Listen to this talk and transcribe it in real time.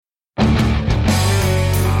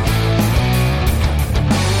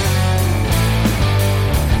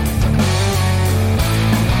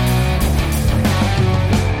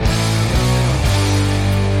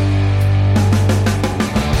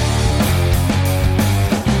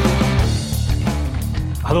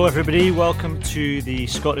Hello everybody, welcome to the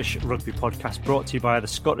Scottish Rugby Podcast, brought to you by the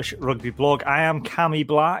Scottish Rugby Blog. I am Cammy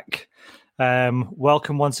Black.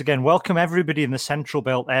 Welcome once again. Welcome everybody in the Central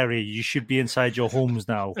Belt area. You should be inside your homes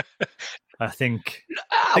now. I think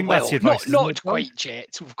that's the advice. Not quite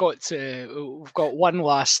yet. We've got one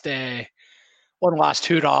last hurrah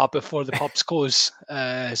before the pubs close.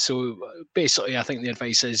 So basically, I think the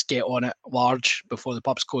advice is get on it large before the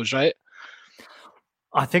pubs close, right?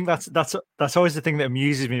 I think that's always the thing that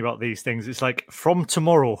amuses me about these things. It's like from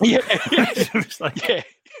tomorrow. Yeah.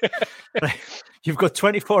 You've got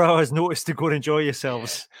 24 hours notice to go and enjoy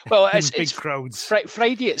yourselves. Well, it's big crowds.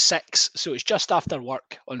 Friday at 6, so it's just after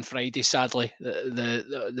work on Friday. Sadly,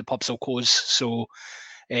 the pubs will close. So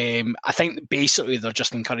I think basically they're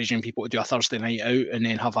just encouraging people to do a Thursday night out and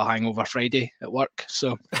then have a hangover Friday at work.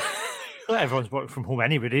 So. Everyone's working from home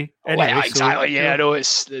anyway. Exactly. So, I know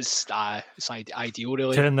it's ideal,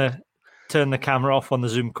 really. Turn the camera off on the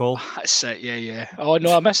Zoom call. That's it. Yeah. Oh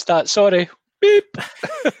no, I missed that. Sorry. Beep.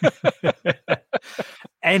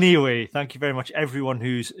 Anyway, thank you very much, everyone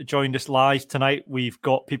who's joined us live tonight. We've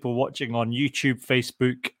got people watching on YouTube,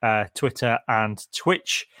 Facebook, Twitter, and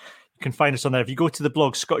Twitch. You can find us on there. If you go to the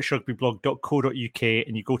blog, scottishrugbyblog.co.uk,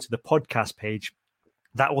 and you go to the podcast page,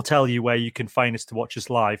 that will tell you where you can find us to watch us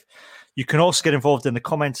live. You can also get involved in the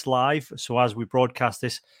comments live. So as we broadcast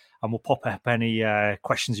this, and we'll pop up any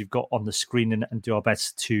questions you've got on the screen and do our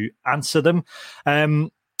best to answer them.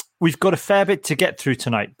 We've got a fair bit to get through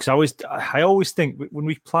tonight because I always think when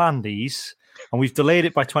we plan these, and we've delayed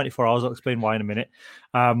it by 24 hours, I'll explain why in a minute.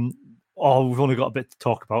 We've only got a bit to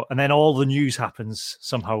talk about, and then all the news happens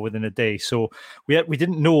somehow within a day. So we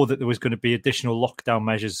didn't know that there was going to be additional lockdown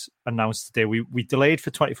measures announced today. We delayed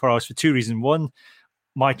for 24 hours for two reasons. One,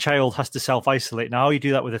 my child has to self-isolate. Now, how you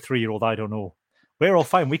do that with a 3-year-old, I don't know. We're all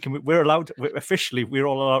fine. We're allowed. We're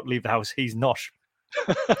all allowed to leave the house. He's not.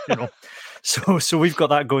 So we've got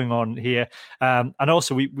that going on here, and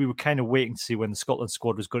also we were kind of waiting to see when the Scotland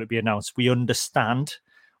squad was going to be announced. We understand,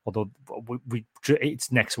 although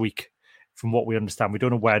it's next week. From what we understand, we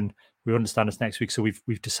don't know when. We understand it's next week, so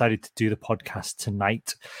we've decided to do the podcast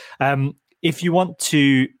tonight. If you want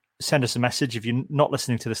to send us a message, if you're not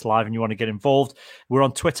listening to this live and you want to get involved, we're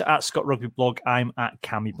on Twitter at Scott Rugby Blog. I'm at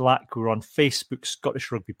Cammy Black. We're on Facebook,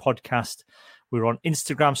 Scottish Rugby Podcast. We're on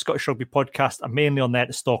Instagram, Scottish Rugby Podcast. I'm mainly on there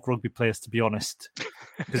to stalk rugby players, to be honest,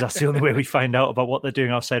 because that's the only way we find out about what they're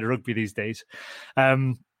doing outside of rugby these days.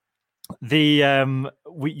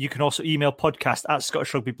 You can also email podcast at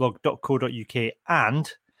scottishrugbyblog.co.uk,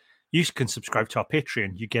 and you can subscribe to our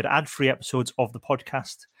Patreon. You get ad-free episodes of the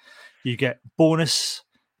podcast. You get bonus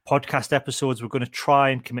podcast episodes. We're going to try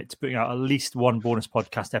and commit to putting out at least one bonus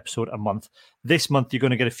podcast episode a month. This month, you're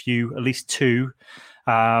going to get a few, at least two.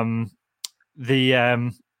 I've got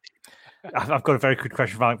a very good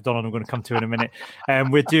question from Alec McDonald I'm going to come to in a minute.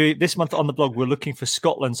 We're doing this month on the blog, we're looking for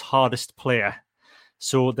Scotland's hardest player.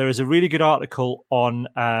 So there is a really good article on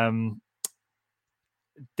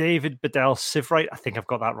David Bedell Sivrite. I think I've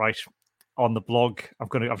got that right on the blog. I'm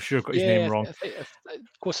sure I've got his name wrong.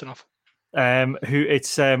 Close enough.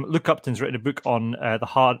 Luke Upton's written a book on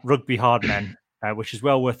the rugby hard men, which is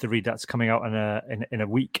well worth the read. That's coming out in a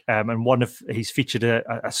week. And he's featured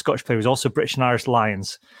a Scottish player who's also British and Irish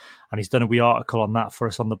Lions, and he's done a wee article on that for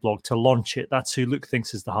us on the blog to launch it. That's who Luke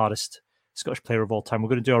thinks is the hardest Scottish player of all time. We're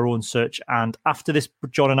going to do our own search, and after this,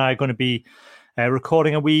 John and I are going to be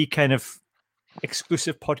recording a wee kind of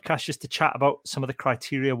exclusive podcast just to chat about some of the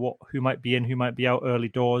criteria, who might be in, who might be out early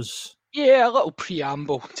doors. Yeah, a little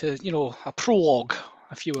preamble to, a prologue,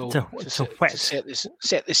 if you will, to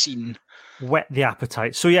set the scene. Whet the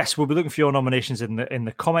appetite. So yes, we'll be looking for your nominations in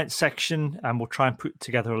the comments section, and we'll try and put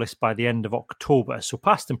together a list by the end of October. So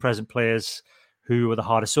past and present players who are the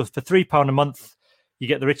hardest. So for £3 a month, you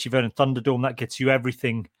get the Richie Vernon Thunderdome. That gets you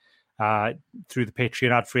everything through the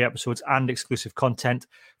Patreon ad-free episodes and exclusive content.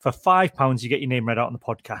 For £5, you get your name read out on the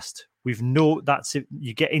podcast. That's it.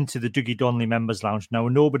 You get into the Dougie Donnelly Members Lounge. Now,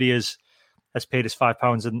 nobody has paid us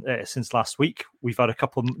 £5 since last week. We've had a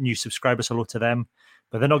couple new subscribers. Hello to them.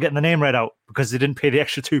 But they're not getting the name read out because they didn't pay the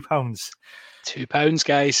extra £2. £2,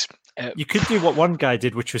 guys. You could do what one guy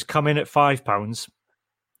did, which was come in at £5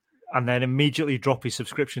 and then immediately drop his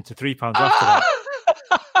subscription to £3 after that.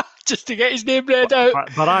 Just to get his name read out.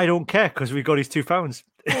 But I don't care because we got his £2.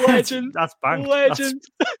 Legend. That's banked. Legend.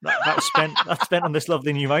 That's spent on this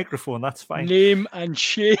lovely new microphone. That's fine. Name and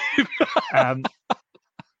shame.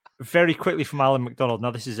 Very quickly from Alan McDonald.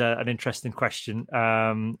 Now, this is an interesting question.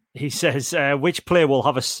 He says, which player will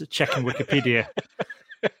have us checking Wikipedia?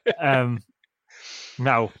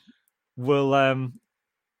 Now,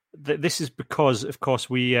 this is because, of course,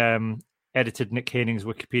 we edited Nick Haning's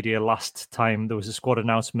Wikipedia last time there was a squad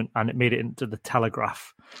announcement and it made it into the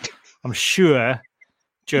Telegraph. I'm sure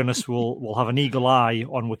journalists will have an eagle eye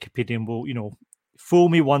on Wikipedia and will, fool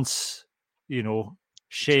me once,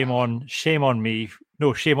 shame on me.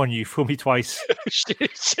 No, shame on you. Fool me twice.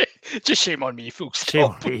 Just shame on me. Full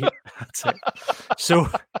stop. Shame on me. That's it. So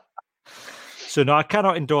no, I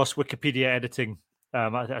cannot endorse Wikipedia editing.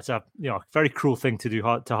 That's a very cruel thing to do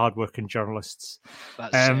to hardworking journalists.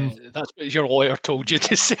 That's what your lawyer told you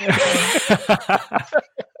to say.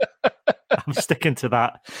 I'm sticking to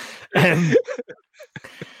that.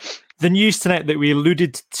 The news tonight that we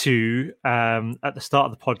alluded to at the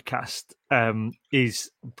start of the podcast is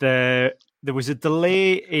there was a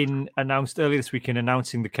delay announced earlier this week in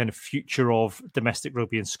announcing the kind of future of domestic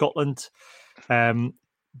rugby in Scotland.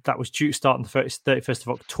 That was due to start on the 31st of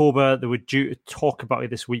October. They were due to talk about it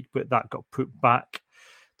this week, but that got put back.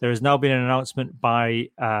 There has now been an announcement by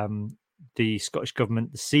the Scottish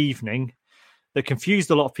Government this evening that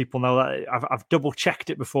confused a lot of people. Now that I've double-checked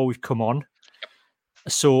it before we've come on.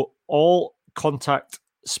 So all contact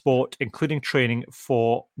sport, including training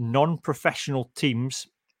for non-professional teams,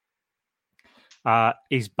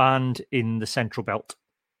 is banned in the Central Belt.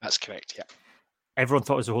 That's correct, yeah. Everyone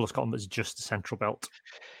thought it was the whole of Scotland, but it's just the Central Belt.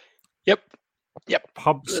 Yep.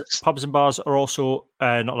 Pubs and bars are also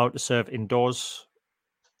not allowed to serve indoors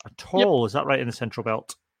at all. Yep. Is that right in the Central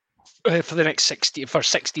Belt? For the next 16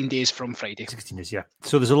 days from Friday. 16 days, yeah.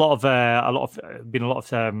 So there's a lot of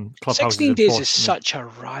clubhouses. 16 days is such a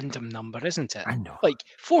random number, isn't it? I know. Like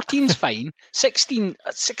 14's fine.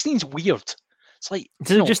 16's weird. It's like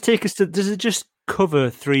does it just cover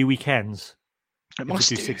 3 weekends? It must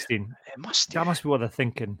do 16. It must do. That must be what they're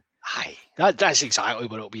thinking. Aye, that's exactly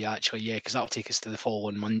what it'll be actually. Yeah, because that'll take us to the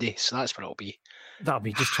following Monday. So that's what it'll be. That'll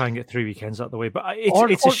be just try and get 3 weekends out of the way. But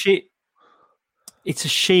it's a shame. It's a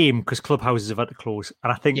shame because clubhouses have had to close,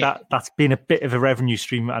 and I think that's been a bit of a revenue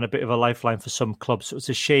stream and a bit of a lifeline for some clubs. So it's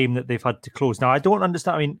a shame that they've had to close. Now I don't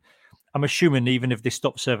understand. I mean, I'm assuming even if they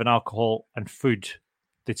stop serving alcohol and food,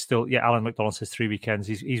 they'd still. Yeah, Alan McDonald says 3 weekends.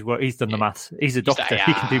 He's done the maths. He's a doctor.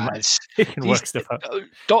 He can do maths. He can work stuff out.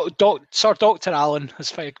 Sir Dr. Allen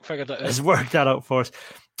has figured it out. Has worked that out for us.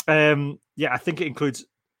 I think it includes.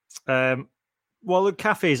 The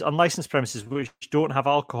cafes, unlicensed premises which don't have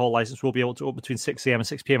alcohol license will be able to open between 6 a.m. and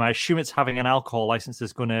 6 p.m. I assume it's having an alcohol license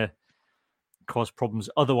is going to cause problems.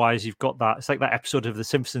 Otherwise, you've got that. It's like that episode of The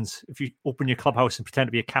Simpsons. If you open your clubhouse and pretend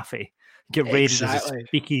to be a cafe, you get raided as a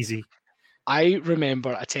speakeasy. I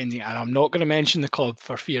remember attending, and I'm not going to mention the club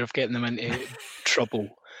for fear of getting them into trouble,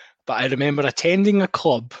 but I remember attending a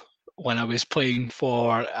club when I was playing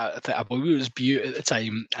for, I believe it was Butte at the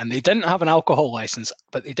time, and they didn't have an alcohol license,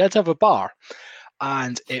 but they did have a bar.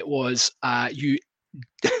 And it was you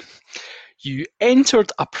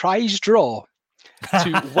entered a prize draw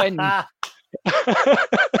to win.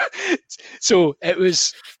 So it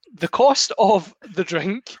was the cost of the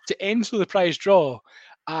drink to enter the prize draw,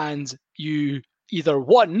 and you either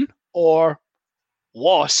won or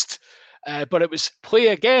lost. But it was play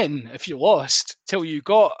again if you lost till you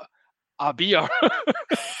got a beer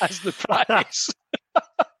as the prize.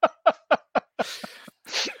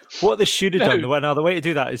 What they should have done, the way to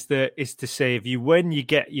do that is to say if you win, you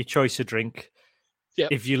get your choice of drink.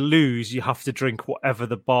 Yep. If you lose, you have to drink whatever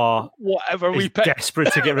the bar we pick.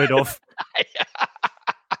 Desperate to get rid of.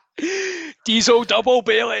 Diesel double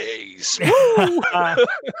Baileys.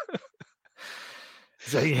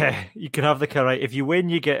 So yeah, you can have the car right. If you win,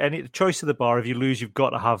 you get the choice of the bar. If you lose, you've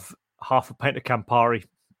got to have half a pint of Campari.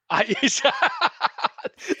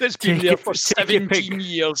 That's been there for 17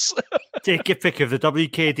 years. Take your pick of the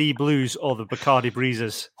WKD Blues or the Bacardi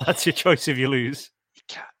Breezes. That's your choice if you lose.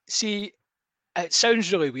 See, it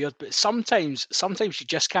sounds really weird, but sometimes you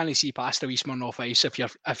just can't see past a wee Smirnoff Ice if you're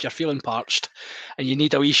feeling parched and you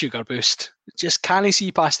need a wee sugar boost. Just can't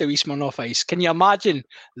see past a wee Smirnoff Ice. Can you imagine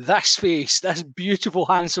this face, this beautiful,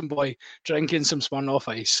 handsome boy drinking some Smirnoff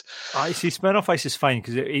Ice? I see Smirnoff Ice is fine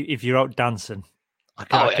because if you're out dancing.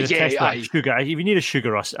 Sugar. If you need a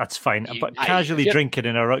sugar rush, that's fine. But casually drinking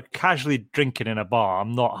in a bar,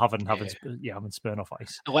 I'm not having Smirnoff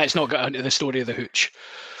Ice. Let's not get into the story of the hooch.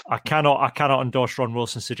 I cannot endorse Ron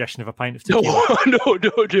Wilson's suggestion of a pint of tequila.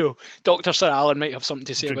 No. Dr. Sir Alan might have something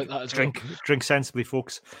to say about that as well. Drink sensibly,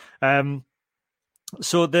 folks. So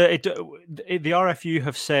the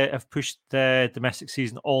RFU have pushed their domestic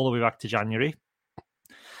season all the way back to January.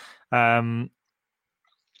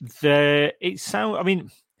 It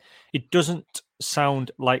doesn't sound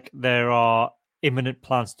like there are imminent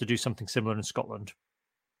plans to do something similar in Scotland.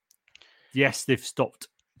 Yes, they've stopped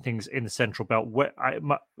things in the Central Belt.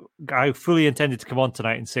 I fully intended to come on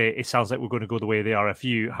tonight and say it sounds like we're going to go the way of the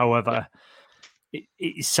RFU. However,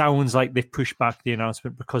 it sounds like they've pushed back the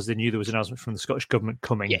announcement because they knew there was an announcement from the Scottish Government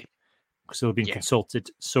coming, because they were being consulted.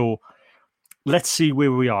 So let's see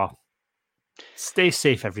where we are. Stay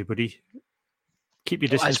safe, everybody. Keep your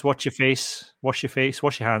distance, watch your face, wash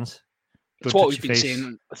your hands. It's what we've been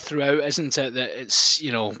saying throughout, isn't it? That it's,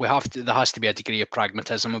 there has to be a degree of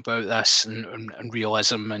pragmatism about this and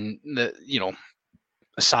realism, and that,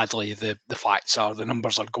 sadly the facts are the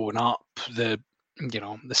numbers are going up. The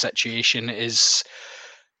situation is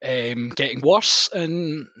getting worse,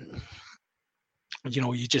 and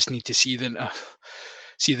you just need to see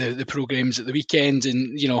the programmes at the weekend,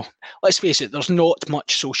 and let's face it, there's not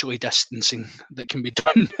much socially distancing that can be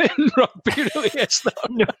done in rugby, really, is there?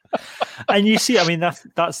 No. And you see, I mean,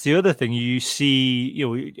 that's the other thing. You see,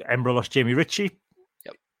 Edinburgh lost Jamie Ritchie.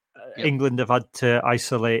 Yep. England have had to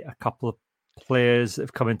isolate a couple of players that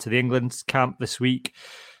have come into the England camp this week.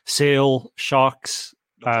 Sale, Sharks.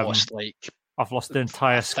 I've lost the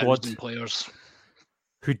entire squad. Players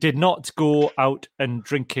who did not go out and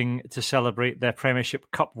drinking to celebrate their Premiership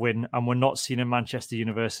Cup win and were not seen in Manchester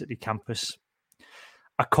University campus,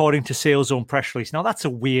 according to Sale's own press release. Now, that's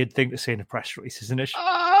a weird thing to say in a press release, isn't it?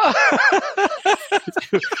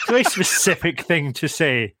 It's a very specific thing to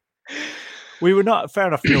say. We were not, fair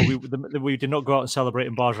enough, we did not go out and celebrate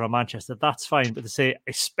in bars around Manchester. That's fine, but to say,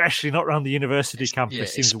 especially not around the university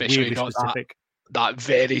campus, seems weirdly specific. That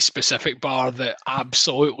very specific bar that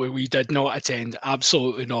absolutely we did not attend.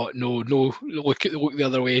 Absolutely not. No. Look the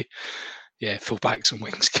other way. Yeah, fullbacks and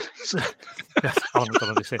wings. Yes, Alan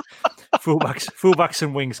McDonald say fullbacks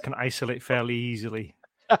and wings can isolate fairly easily.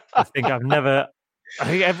 I think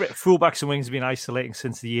every fullbacks and wings have been isolating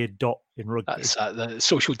since the year dot in rugby. That's the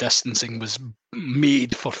social distancing was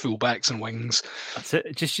made for fullbacks and wings. That's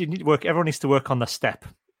it. Just you need to work. Everyone needs to work on the step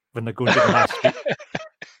when they're going to the high street.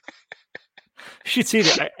 You should see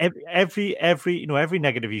that every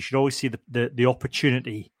negative. You should always see the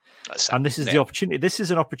opportunity, and this is the opportunity. This is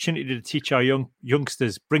an opportunity to teach our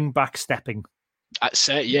youngsters bring back stepping. That's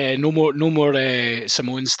it. Yeah, no more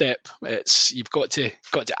Simone step. It's you've got to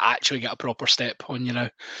actually get a proper step on you now.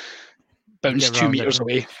 Bounce 2 meters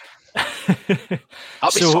away. That'd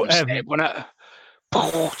be some step, wouldn't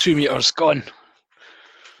it? 2 meters gone.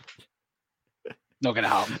 Not going to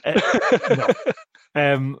happen.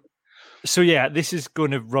 No. So yeah, this is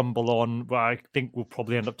going to rumble on. Well, I think we'll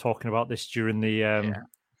probably end up talking about this during the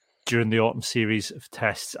autumn series of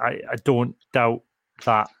tests. I don't doubt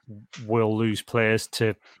that we'll lose players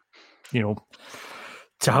to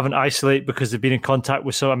have an isolate because they've been in contact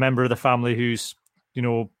with a member of the family who's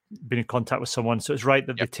been in contact with someone. So it's right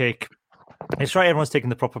that they take. It's right, everyone's taking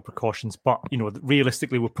the proper precautions, but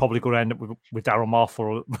realistically, we're probably going to end up with Daryl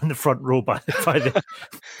Marford in the front row by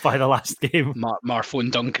the last game. Marford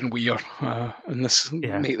and Duncan Weir in this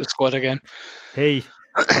make the squad again. Hey,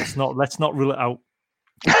 let's not rule it out.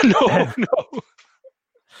 No.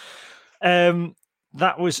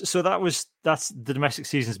 That's the domestic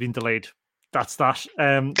season's been delayed. That's that.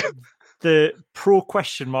 The pro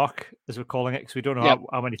question mark, as we're calling it, because we don't know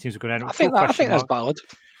how many teams are going to end up. I think that's valid.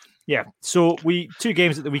 Yeah, so 2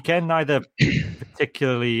 games at the weekend, neither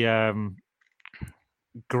particularly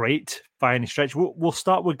great by any stretch. We'll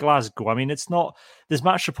start with Glasgow. I mean, there's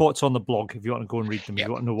match reports on the blog if you want to go and read them, if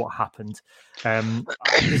you want to know what happened.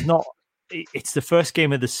 It's the first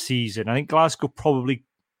game of the season. I think Glasgow probably,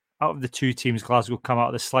 out of the 2 teams, Glasgow come out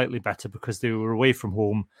of this slightly better because they were away from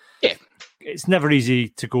home. Yeah. It's never easy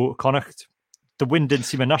to go to Connacht. The wind didn't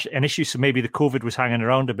seem an issue, so maybe the COVID was hanging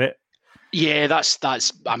around a bit. Yeah, that's.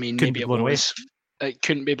 I mean, maybe it was. It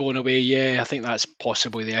couldn't be blown away. Yeah, I think that's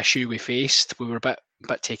possibly the issue we faced. We were a bit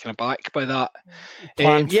taken aback by that.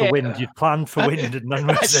 For wind. You'd planned for wind, and none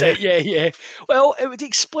was there. Yeah. Well, it would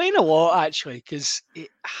explain a lot actually, because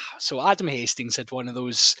so Adam Hastings had one of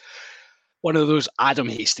those Adam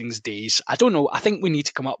Hastings days. I don't know. I think we need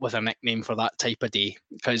to come up with a nickname for that type of day,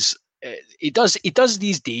 because he does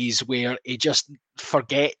these days where he just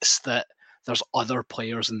forgets that there's other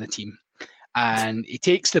players in the team. And he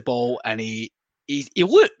takes the ball and he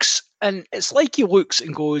looks, and it's like he looks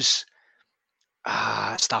and goes,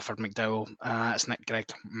 Stafford McDowell, it's Nick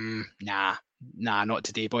Grigg. Nah, not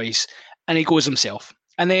today, boys. And he goes himself.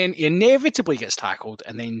 And then he inevitably gets tackled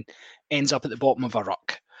and then ends up at the bottom of a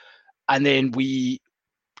ruck. And then we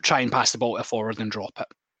try and pass the ball to a forward and drop it.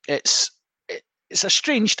 It's a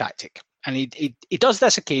strange tactic. And he does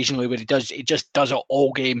this occasionally, where he just does it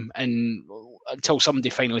all game, and until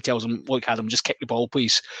somebody finally tells him, "Look, Adam, just kick the ball,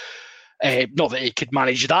 please." Not that he could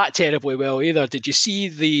manage that terribly well either. Did you see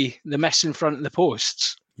the miss in front of the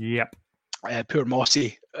posts? Yep. Poor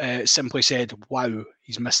Mossy simply said, "Wow,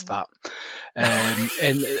 he's missed that," and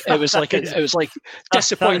it was like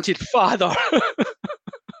disappointed father.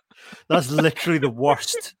 That's literally the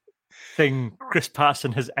worst thing Chris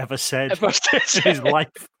Patterson has ever said in his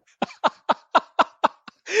life.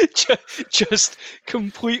 Just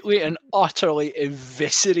completely and utterly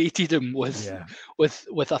eviscerated him with a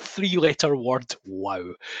 3-letter word.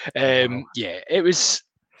 Wow. Yeah, it was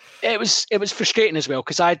frustrating as well,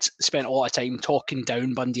 because I'd spent a lot of time talking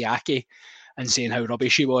down Bundee Aki and saying how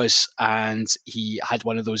rubbish he was, and he had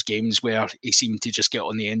one of those games where he seemed to just get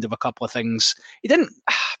on the end of a couple of things. He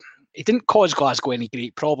didn't cause Glasgow any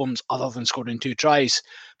great problems other than scoring 2 tries,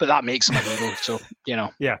 but that makes him a hero. So,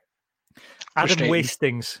 yeah. Adam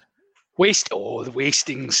Wastings. The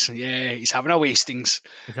Wastings. Yeah, he's having a Wastings.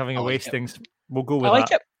 He's having a Wastings. We'll go with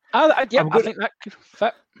that. I like it. I think that could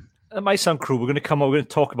fit. It might sound cruel. We're going to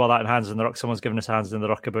talk about that in Hands in the Ruck. Someone's given us Hands in the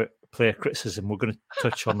Ruck about player criticism. We're going to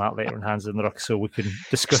touch on that later in Hands in the Ruck, so we can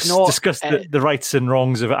discuss the rights and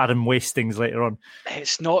wrongs of Adam Wastings later on.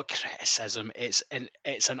 It's not criticism. It's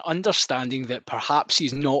an understanding that perhaps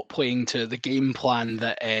he's not playing to the game plan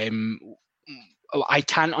that I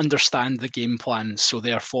can't understand the game plan, so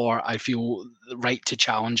therefore I feel the right to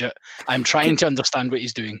challenge it. I'm trying to understand what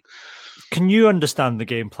he's doing. Can you understand the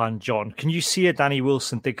game plan, John? Can you see a Danny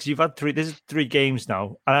Wilson thing? Because you've had 3 games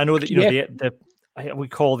now, and I know that we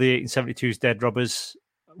call the 1872s dead rubbers.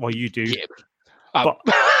 Well, you do. Yeah. But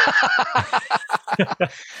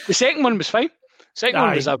the second one was fine. Second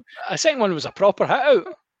one was a proper hit out.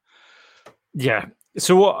 Yeah.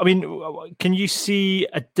 So, I mean, can you see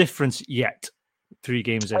a difference yet? 3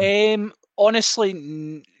 games in?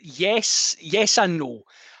 Honestly, yes and no.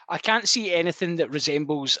 I can't see anything that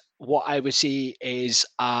resembles what I would say is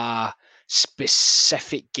a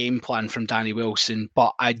specific game plan from Danny Wilson,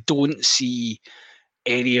 but I don't see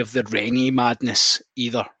any of the Rennie madness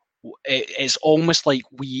either. It's almost like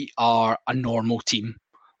we are a normal team.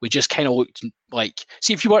 We just kind of looked like,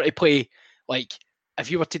 see, if you were to play, like,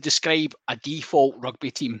 if you were to describe a default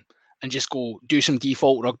rugby team and just go do some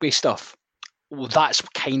default rugby stuff, well, that's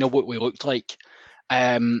kind of what we looked like.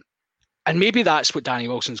 And maybe that's what Danny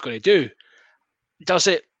Wilson's going to do. Does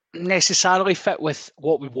it necessarily fit with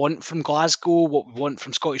what we want from Glasgow, what we want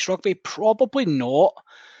from Scottish rugby? Probably not.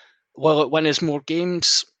 Will it win us more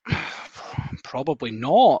games? Probably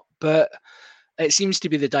not. But it seems to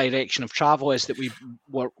be the direction of travel, is that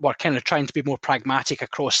we're kind of trying to be more pragmatic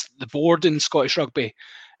across the board in Scottish rugby.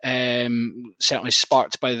 Certainly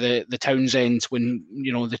sparked by the Townsend, when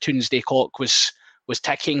the Tuesday clock was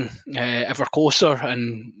ticking ever closer,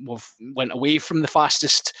 and we've went away from the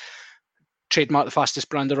fastest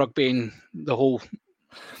brand of rugby in the whole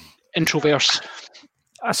introverse.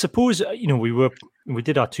 I suppose we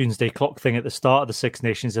did our Tuesday clock thing at the start of the Six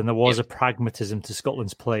Nations, and there was a pragmatism to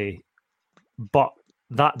Scotland's play, but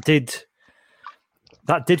that did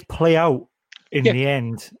play out in the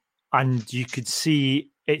end, and you could see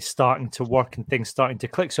it starting to work and things starting to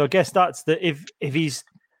click. So I guess that's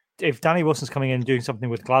if Danny Wilson's coming in and doing something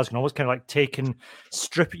with Glasgow, almost kind of like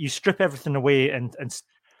strip everything away and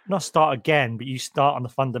not start again, but you start on the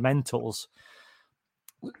fundamentals.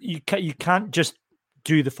 You can't just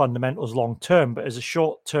do the fundamentals long term, but as a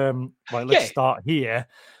short term, let's start here,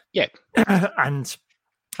 and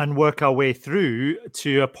work our way through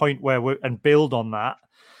to a point where and build on that,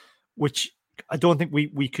 which I don't think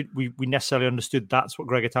we necessarily understood. That's what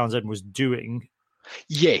Gregor Townsend was doing.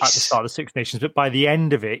 Yes, at the start of the Six Nations, but by the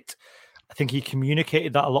end of it, I think he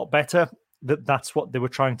communicated that a lot better. That's what they were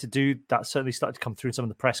trying to do. That certainly started to come through in some of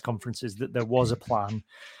the press conferences, that there was a plan.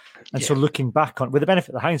 And so, looking back on, with the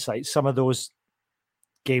benefit of hindsight, some of those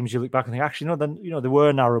games you look back and think, actually, there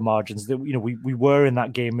were narrow margins. That we were in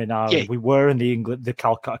that game in Ireland, we were in the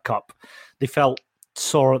Calcutta Cup. They felt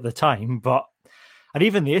sore at the time, and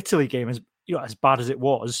even the Italy game, as bad as it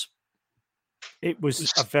was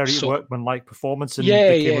a very workmanlike performance, and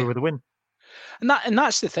they came away with a win. And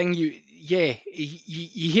that's the thing. You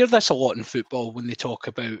hear this a lot in football when they talk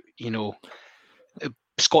about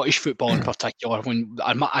Scottish football in particular. When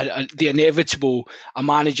the inevitable, a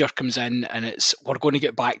manager comes in and it's, we're going to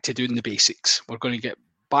get back to doing the basics. We're going to get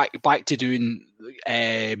back to doing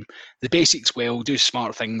the basics well, do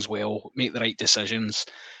smart things well, make the right decisions.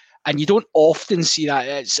 And you don't often see that.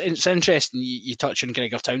 It's interesting. You touch on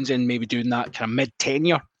Gregor Townsend maybe doing that kind of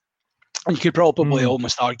mid-tenure. And you could probably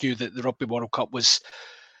almost argue that the Rugby World Cup was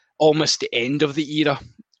almost the end of the era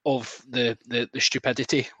of the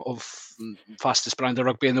stupidity of fastest brand of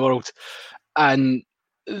rugby in the world. And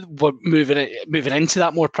we're moving into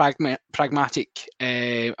that more pragmatic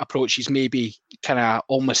approach. He's maybe kind of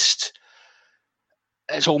almost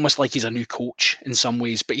it's almost like he's a new coach in some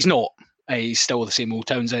ways, but he's not. He's still the same old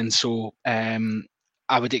Townsend. So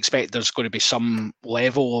I would expect there's going to be some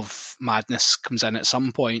level of madness comes in at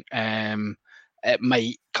some point. It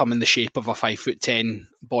might come in the shape of a 5'10"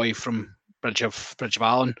 boy from Bridge of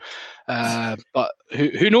Allen, but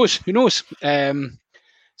who knows? Who knows?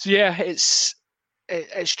 So yeah, it's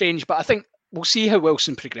strange, but I think we'll see how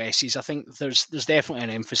Wilson progresses. I think there's definitely an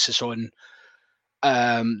emphasis on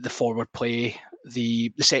the forward play.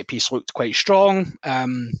 The set piece looked quite strong.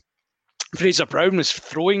 Fraser Brown was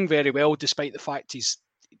throwing very well, despite the fact he's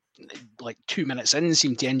like 2 minutes in,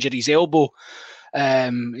 seemed to injure his elbow.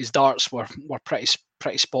 His darts were pretty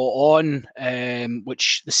spot on,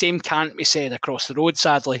 which the same can't be said across the road,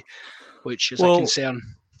 sadly, which is a concern.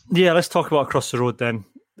 Yeah, let's talk about across the road then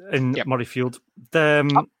in Murrayfield.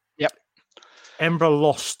 Embra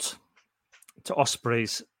lost to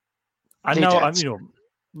Ospreys. And now,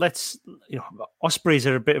 Ospreys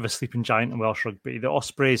are a bit of a sleeping giant in Welsh rugby. The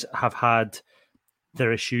Ospreys have had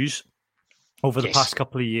their issues over the past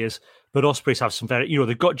couple of years, but Ospreys have some very,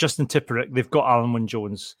 they've got Justin Tipperick, they've got Alan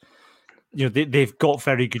Wynne-Jones. They've got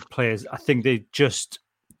very good players. I think they just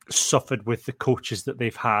suffered with the coaches that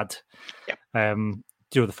they've had. Yep.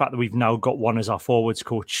 The fact that we've now got one as our forwards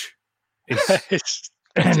coach is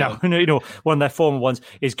one of their former ones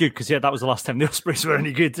is good because that was the last time the Ospreys were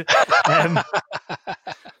any good.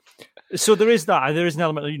 So there is that, and there is an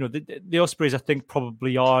element of, the Ospreys I think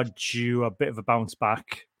probably are due a bit of a bounce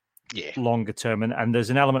back longer term, and there's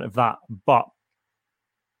an element of that. But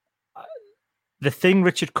the thing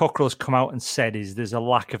Richard Cockerell has come out and said is there's a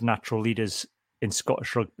lack of natural leaders in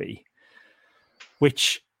Scottish rugby,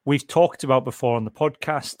 which we've talked about before on the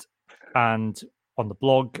podcast and on the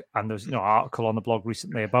blog, and there's an article on the blog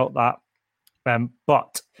recently about that.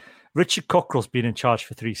 But Richard Cockerell's been in charge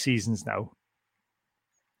for 3 seasons now.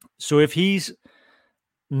 So if he's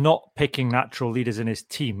not picking natural leaders in his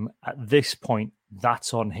team at this point,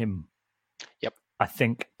 that's on him. Yep. I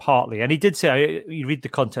think partly. And he did say, you read the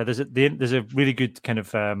content, there's a really good kind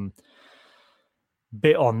of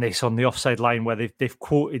bit on this on the offside line where they've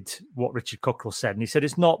quoted what Richard Cockerell said. And he said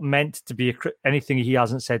it's not meant to be anything he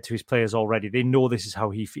hasn't said to his players already. They know this is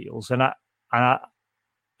how he feels. And I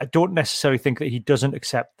don't necessarily think that he doesn't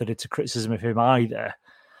accept that it's a criticism of him either.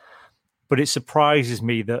 But it surprises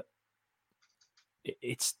me that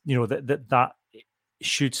it's, that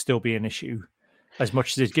should still be an issue as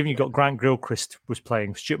much as it's given. You've got Grant Gilchrist was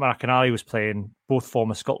playing, Stuart McInally was playing, both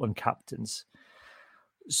former Scotland captains.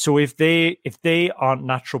 So if they aren't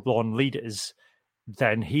natural born leaders,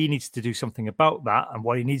 then he needs to do something about that. And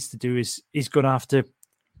what he needs to do is he's going to have to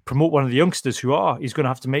promote one of the youngsters he's going to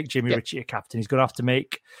have to make Jamie Ritchie a captain. He's going to have to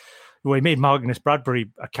he made Magnus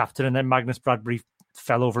Bradbury a captain, and then Magnus Bradbury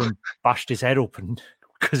fell over and bashed his head open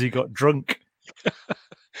because he got drunk.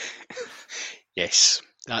 Yes,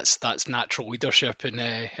 that's natural leadership in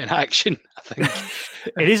action, I think.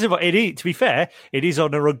 It is. To be fair, it is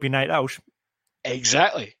on a rugby night out.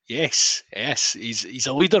 Exactly. Yes. He's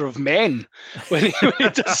a leader of men when he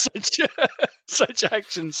does such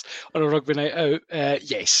actions on a rugby night out.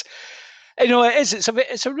 Yes. It is.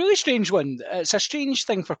 It's a really strange one. It's a strange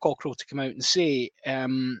thing for Cockerell to come out and say.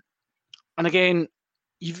 And again,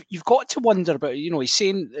 you've got to wonder about. He's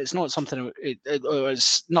saying it's not something.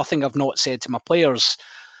 It's nothing I've not said to my players.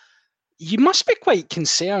 You must be quite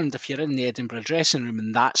concerned if you're in the Edinburgh dressing room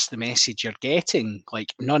and that's the message you're getting.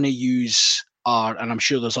 Like, none of yous are, and I'm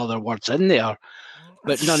sure there's other words in there,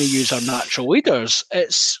 but none of yous are natural leaders.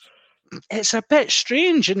 It's a bit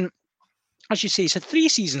strange, and as you say, it's had 3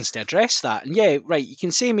 seasons to address that. And you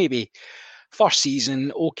can say maybe first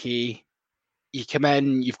season, okay, you come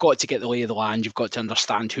in, you've got to get the lay of the land, you've got to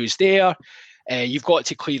understand who's there, you've got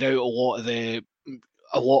to clear out a lot of the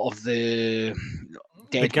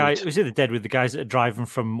deadwood. The deadwood, the guys that are driving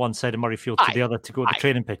from one side of Murrayfield to the other to go to the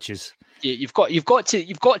training pitches. Yeah, you've got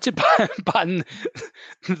to ban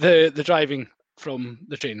the driving from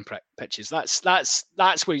the training pitches.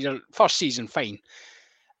 That's where your first season, fine.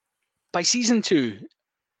 By season 2,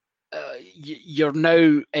 you're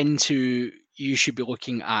now into. You should be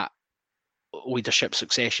looking at leadership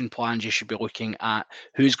succession plans. You should be looking at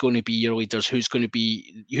who's going to be your leaders, who's going to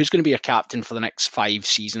be your captain for the next 5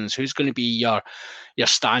 seasons, who's going to be your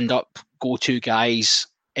stand-up go-to guys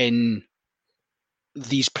in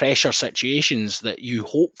these pressure situations that you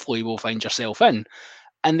hopefully will find yourself in.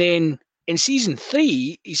 And then in season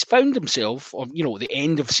 3, he's found himself, or the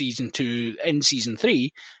end of season 2, in season 3,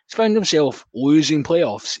 he's found himself losing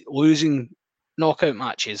playoffs, losing knockout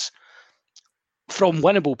matches from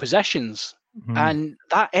winnable positions. Mm-hmm. And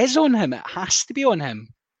that is on him. It has to be on him.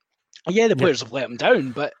 Yeah, the players have let him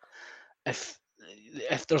down, but if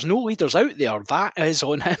if there's no leaders out there, that is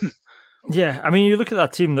on him. Yeah, I mean, you look at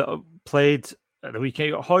that team that played at the weekend.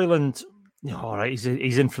 You got Hoyland. All right,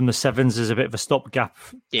 he's in from the sevens as a bit of a stopgap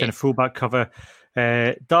kind of fullback cover.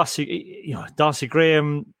 Darcy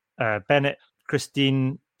Graham, Bennett,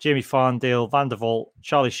 Christine, Jamie Farndale, Van der Vault,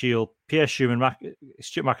 Charlie Shield, Pierre Schumann,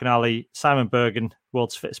 Stuart McInally, Simon Bergen,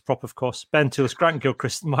 world's fittest prop, of course, Ben Tillis, Grant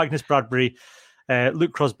Gilchrist, Magnus Bradbury,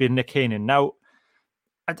 Luke Crosby, and Nick Hainan. Now,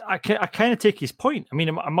 I kind of take his point. I mean,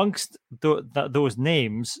 amongst those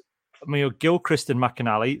names, I mean, Gilchrist and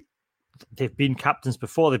McInally, they've been captains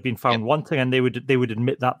before. They've been found wanting, and they would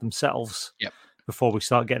admit that themselves before we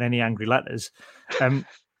start getting any angry letters.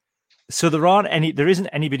 So there isn't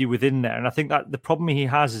anybody within there, and I think that the problem he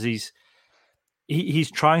has is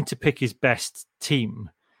he's trying to pick his best team.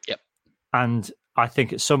 Yep. And I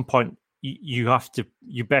think at some point your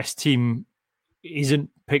best team isn't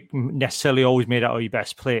necessarily always made out of your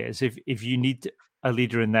best players. If you need a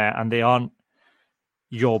leader in there and they aren't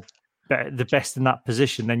the best in that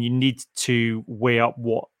position, then you need to weigh up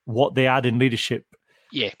what they add in leadership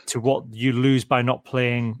to what you lose by not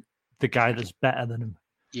playing the guy that's better than him.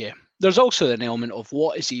 Yeah. There's also an element of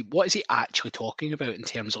what is he actually talking about in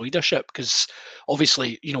terms of leadership? Because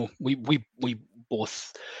obviously, we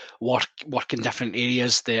both work in different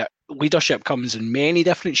areas. The leadership comes in many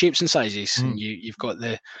different shapes and sizes. And we've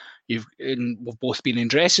both been in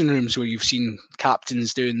dressing rooms where you've seen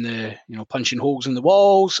captains doing the punching holes in the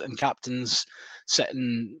walls, and captains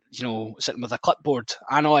sitting with a clipboard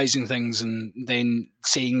analysing things and then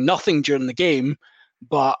saying nothing during the game,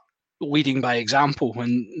 but leading by example.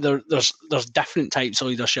 And there's different types of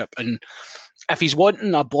leadership. And if he's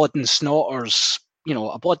wanting a blood and snotters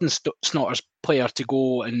player to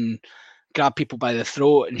go and grab people by the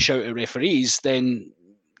throat and shout at referees, then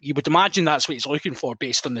you would imagine that's what he's looking for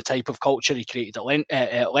based on the type of culture he created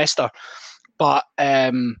at Leicester. But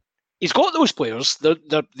he's got those players.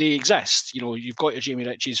 They exist. You've got your Jamie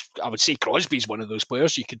Ritchies. I would say Crosby's one of those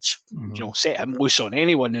players. You could set him loose on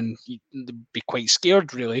anyone and they'd be quite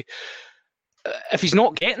scared, really. If he's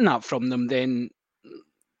not getting that from them, then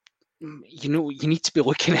you need to be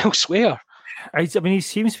looking elsewhere. I mean, he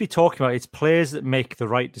seems to be talking about it's players that make the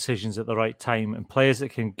right decisions at the right time, and players that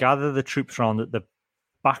can gather the troops around at the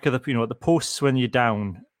back of the at the posts when you're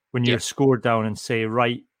down, when you're scored down, and say,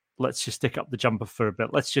 right, let's just stick up the jumper for a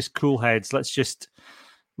bit. Let's just cool heads. Let's just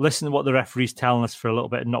listen to what the referee's telling us for a little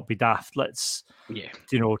bit and not be daft. Let's,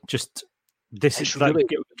 just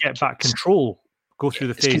get back control. Go through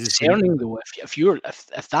the phases. It's concerning though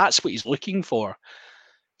if that's what he's looking for.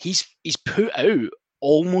 He's put out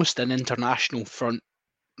almost an international front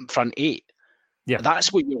eight. Yeah,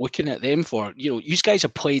 that's what you're looking at them for. You guys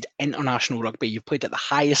have played international rugby. You've played at the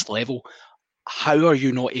highest level. How are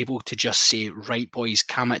you not able to just say, right, boys,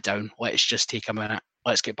 calm it down. Let's just take a minute.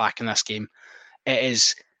 Let's get back in this game. It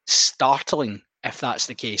is startling if that's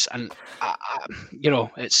the case. And,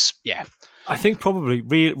 it's, I think probably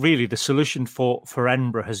really the solution for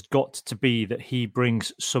Edinburgh has got to be that he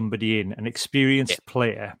brings somebody in, an experienced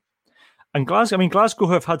player. And Glasgow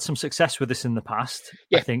have had some success with this in the past.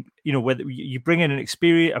 Yeah. I think, whether you bring in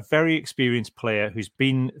a very experienced player who's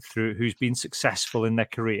been successful in their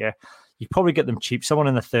career, you probably get them cheap, someone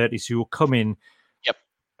in their 30s who will come in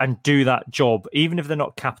and do that job, even if they're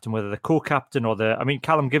not captain, whether they're co-captain or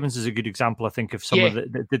Callum Gibbons is a good example, I think, of someone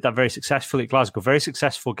that did that very successfully at Glasgow. Very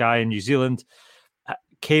successful guy in New Zealand,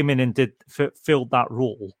 came in and filled that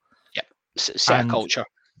role. Yep, set a culture.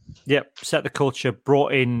 Yep, set the culture,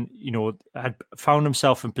 brought in, had found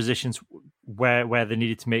himself in positions where they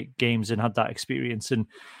needed to make games and had that experience. And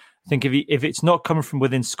I think if it's not coming from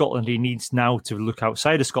within Scotland, he needs now to look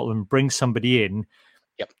outside of Scotland, bring somebody in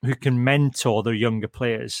who can mentor their younger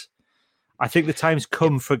players. I think the time's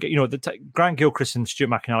come for, Grant Gilchrist and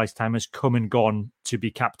Stuart McInally's time has come and gone to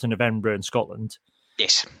be captain of Edinburgh in Scotland.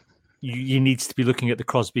 Yes. You need to be looking at the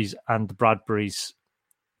Crosbys and the Bradburys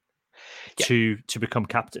to become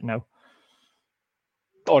captain now.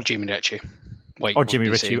 Or Jamie Ritchie. Or Jamie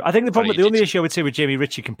Ritchie. I think the only issue I would say with Jamie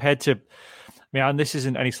Ritchie compared to, and this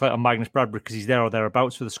isn't any slight on Magnus Bradbury because he's there or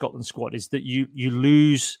thereabouts for the Scotland squad, is that you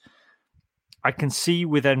lose. I can see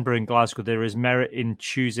with Edinburgh and Glasgow there is merit in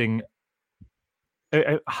choosing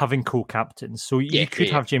having co-captains. So you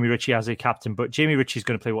could have Jamie Ritchie as a captain, but Jamie Ritchie's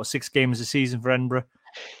going to play 6 games a season for Edinburgh.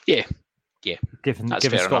 Yeah. Given Scotland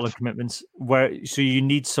enough. Commitments, so you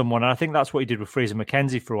need someone, and I think that's what he did with Fraser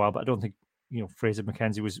McKenzie for a while. But I don't think Fraser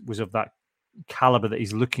McKenzie was of that caliber that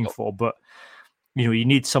he's looking for. But you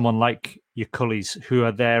need someone like your Cullies who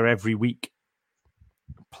are there every week,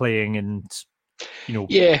 playing and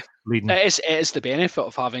leading. It is the benefit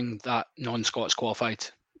of having that non-Scots qualified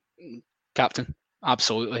captain.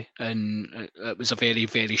 absolutely. And it was a very,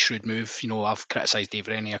 very shrewd move. You know, I've criticised Dave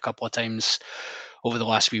Rennie a couple of times over the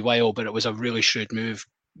last wee while, but it was a really shrewd move.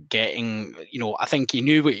 Getting, you know, I think he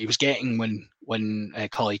knew what he was getting when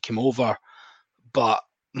Cully came over, but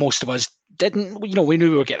most of us didn't. You know, we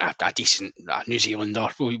knew we were getting a decent New Zealander.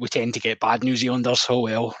 We tend to get bad New Zealanders. Oh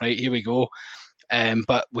well, right, here we go.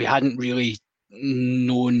 But we hadn't really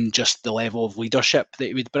known just the level of leadership that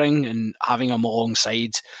he would bring, and having him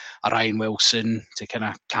alongside a Ryan Wilson to kind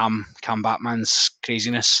of calm Batman's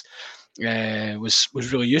craziness was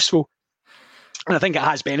really useful. And I think it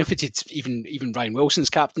has benefited even Ryan Wilson's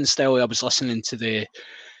captain style. I was listening to the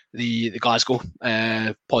Glasgow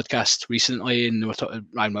podcast recently, and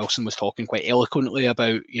Ryan Wilson was talking quite eloquently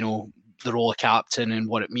about, you know, the role of captain and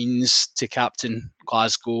what it means to captain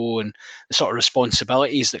Glasgow and the sort of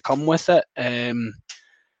responsibilities that come with it.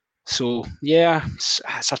 So yeah,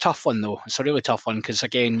 it's a tough one though. It's a really tough one because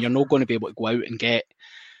again, you're not going to be able to go out and get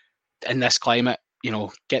in this climate. You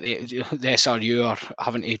know, get the SRU or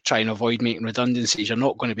having to try and avoid making redundancies. You're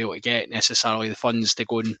not going to be able to get necessarily the funds to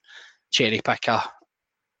go and cherry pick a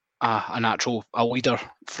leader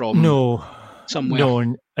from somewhere. No,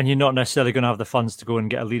 and you're not necessarily going to have the funds to go and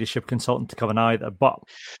get a leadership consultant to come in either. But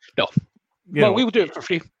no, well, we would do it for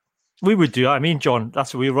free. We would do. I mean, John,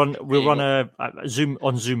 that's what we run. We'll run a Zoom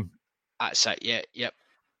on Zoom. That's it. Yeah, yep.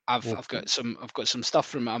 I've got some stuff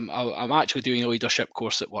from. I'm actually doing a leadership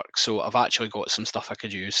course at work, so I've actually got some stuff I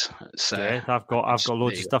could use. Yeah, I've got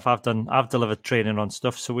loads of stuff I've done. I've delivered training on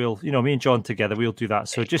stuff, so we'll, you know, me and John together, we'll do that.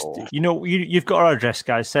 So just, you know, you've got our address,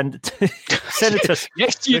 guys. Send it to us.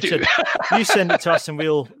 Yes, you Richard, do. You send it to us, and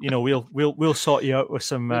we'll sort you out with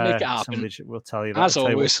some. We'll tell you that. As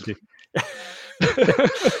always.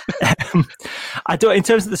 I don't. In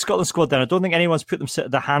terms of the Scotland squad, then I don't think anyone's put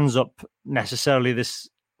their hands up necessarily this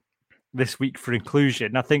week for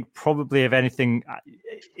inclusion. I think probably, if anything,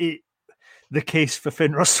 the case for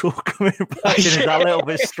Finn Russell coming back in is a little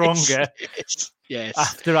bit stronger. Yes.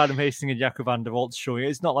 After Adam Hastings and Jaco van der Walt showing it,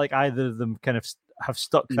 it's not like either of them kind of have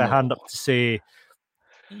stuck their hand up to say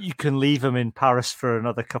you can leave him in Paris for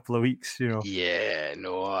another couple of weeks. You know. Yeah.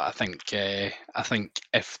 No. I think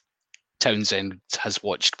if Townsend has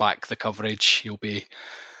watched back the coverage,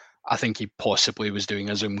 I think he possibly was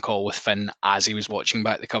doing a Zoom call with Finn as he was watching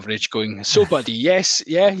back the coverage going, so buddy, yes,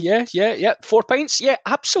 yeah, 4 pints, yeah,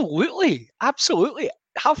 absolutely. Have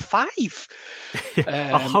 5.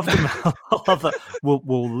 I'll have it.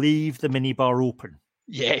 We'll leave the minibar open.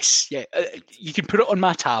 Yes, yeah. You can put it on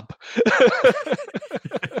my tab.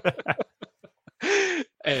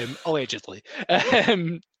 Allegedly.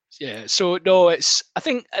 Yeah, so no, I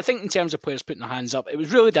think in terms of players putting their hands up, it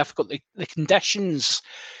was really difficult. The conditions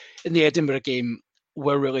in the Edinburgh game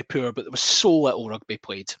were really poor, but there was so little rugby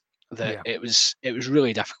played that it was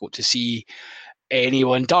really difficult to see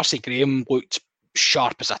anyone. Darcy Graham looked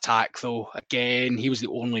sharp as a tack, though. Again, he was the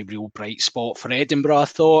only real bright spot for Edinburgh, I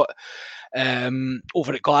thought.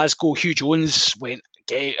 Over at Glasgow, Hugh Jones went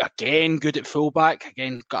again good at fullback.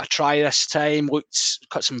 Again, got a try this time.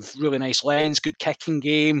 Cut some really nice lens. Good kicking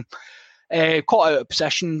game. Caught out of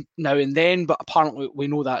position now and then, but apparently we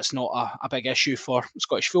know that's not a big issue for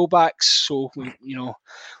Scottish fullbacks. So we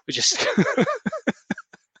just.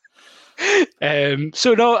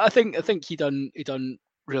 So no, I think he done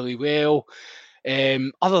really well.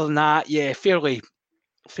 Other than that, yeah, fairly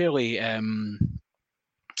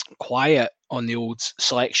quiet on the old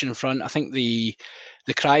selection front. I think the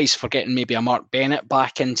cries for getting maybe a Mark Bennett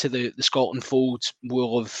back into the Scotland fold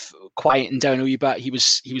will have quietened down a wee bit. He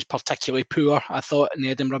was particularly poor, I thought, in the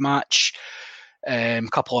Edinburgh match.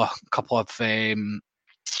 Couple of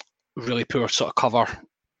really poor sort of cover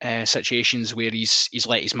situations where he's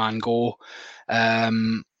let his man go,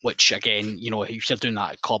 which again, you know, if you're doing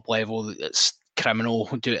that at club level, it's criminal.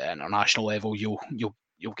 Do it at international level, you'll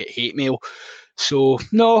get hate mail. So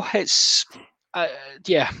no, it's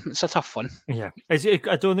it's a tough one. Yeah, I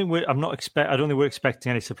don't think we're expecting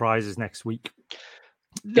any surprises next week.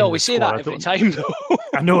 No, we say that every time, though.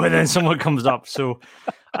 I know, and then someone comes up. So,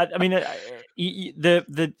 I mean,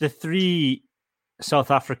 the 3 South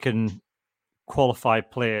African qualified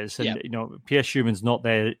players, and you know, Pierre Schumann's not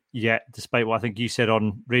there yet, despite what I think you said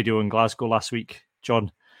on radio in Glasgow last week,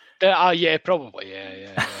 John. Yeah, probably,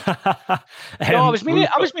 yeah. No, I was meaning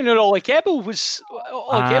Ollie Kebble was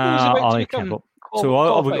about to become.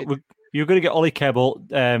 So you're going to get Ollie Kebble,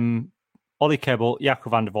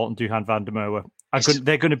 Jaco van der Walt, and Duhan van der Merwe.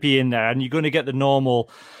 They're going to be in there, and you're going to get the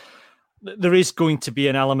normal. There is going to be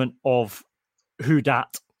an element of who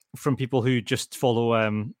dat from people who just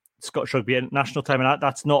follow Scottish rugby at national time, and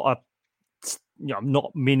that's not I'm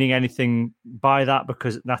not meaning anything by that,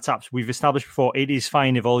 because we've established before, it is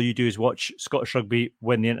fine if all you do is watch Scottish rugby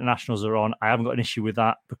when the internationals are on. I haven't got an issue with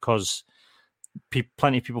that, because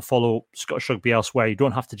plenty of people follow Scottish rugby elsewhere. You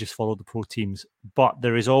don't have to just follow the pro teams, but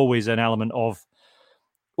there is always an element of,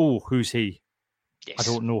 oh, who's he? Yes. I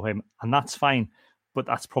don't know him, and that's fine. But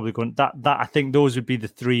that's probably going that I think those would be the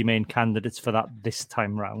three main candidates for that this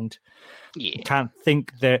time round. Yeah, I can't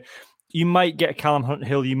think that you might get Callum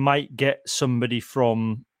Hunt-Hill, you might get somebody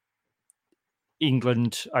from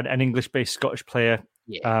England, an English-based Scottish player,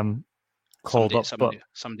 called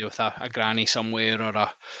somebody with a granny somewhere,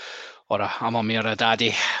 or a mummy or a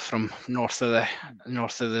daddy from north of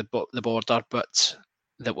the border, but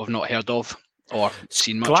that we've not heard of or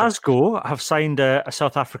seen much. Glasgow have signed a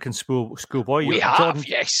South African schoolboy. We have,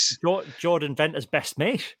 yes. Jordan Venter's best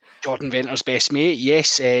mate. Jordan Venter's best mate,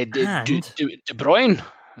 yes. De Bruyne.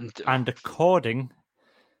 And according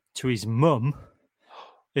to his mum,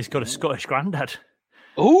 he's got a Scottish granddad.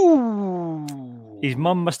 Oh. His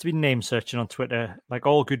mum must have been name searching on Twitter, like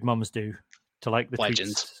all good mums do, to like the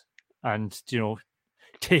tweets and,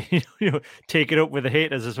 take it up with the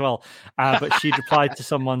haters as well. But she replied to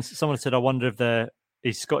someone said, I wonder if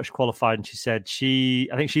he's Scottish qualified, and she said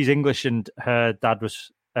I think she's English and her dad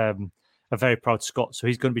was a very proud Scot, so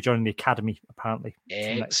he's going to be joining the academy apparently.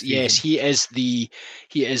 Yes, he is the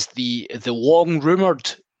long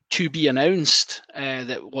rumoured to be announced.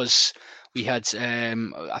 We had,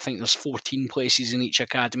 I think there's 14 places in each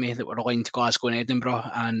academy that were aligned to Glasgow and Edinburgh,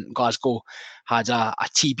 and Glasgow had a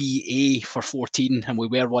TBA for 14, and we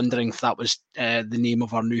were wondering if that was the name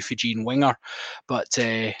of our new Fijian winger, but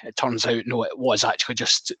it turns out, no, it was actually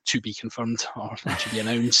just to be confirmed or to be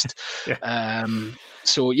announced.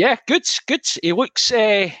 So yeah, good. He looks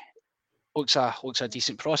a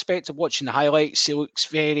decent prospect. I'm watching the highlights. He looks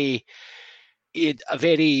he had a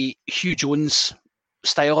very Hugh Jones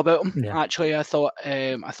style about him. Actually, I thought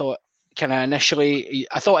initially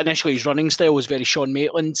his running style was very Sean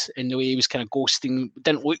Maitland in the way he was kind of ghosting.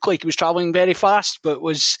 Didn't look like he was travelling very fast, but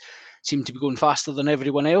seemed to be going faster than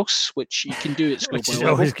everyone else, which you can do at schoolboy level. Which is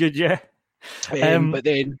always good, yeah. But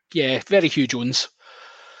then, very Hugh Jones.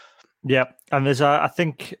 Yeah, and there's I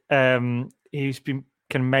think he's been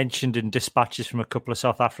kind of mentioned in dispatches from a couple of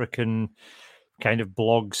South African kind of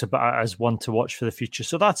blogs about as one to watch for the future.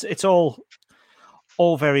 So it's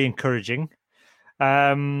all very encouraging.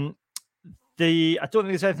 I don't think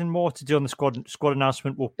there's anything more to do on the squad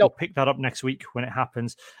announcement. We'll pick that up next week when it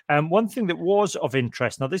happens. One thing that was of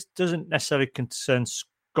interest, now this doesn't necessarily concern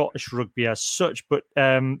Scottish rugby as such, but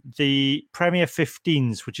the Premier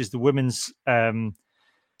 15s, which is the women's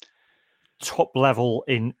top level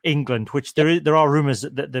in England, which there are rumours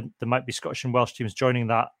that there might be Scottish and Welsh teams joining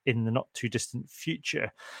that in the not too distant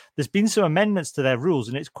future. There's been some amendments to their rules,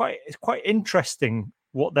 and it's quite interesting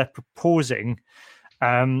what they're proposing.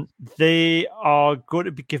 They are going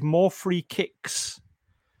to give more free kicks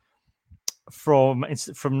from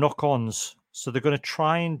knock-ons, so they're going to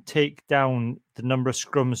try and take down the number of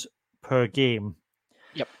scrums per game.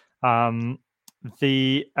 Yep.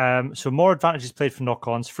 So more advantages played for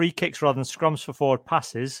knock-ons, free kicks rather than scrums for forward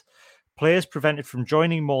passes, players prevented from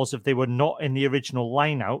joining mauls if they were not in the original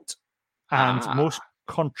line-out, and most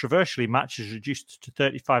controversially, matches reduced to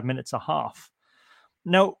 35 minutes a half.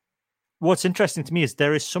 Now, what's interesting to me is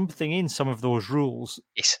there is something in some of those rules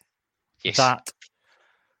that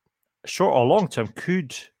short or long term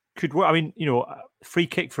could work. I mean, free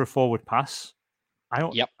kick for a forward pass. I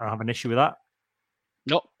don't have an issue with that.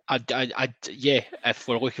 No, if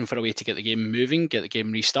we're looking for a way to get the game moving, get the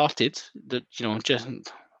game restarted, it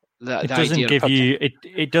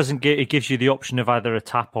gives you the option of either a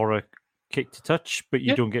tap or a kick to touch, but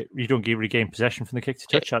you don't get regain possession from the kick to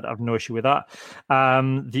touch. I have no issue with that.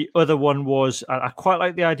 The other one was I quite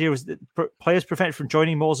like the idea was that players prevented from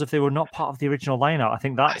joining mauls if they were not part of the original lineup. I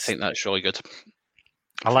think that's really good.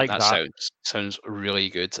 I like that. Sounds really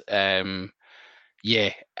good. And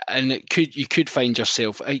you could find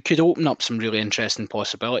yourself. It could open up some really interesting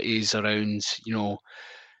possibilities around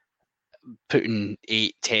putting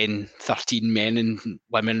 8, 10, 13 men and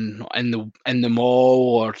women in the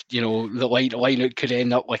maul, or the lineup could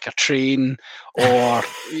end up like a train, or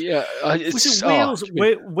was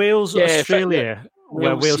it Wales, Australia,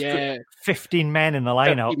 where Wales put 15 men in the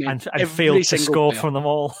lineup and failed to score from them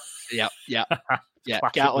all. Yeah.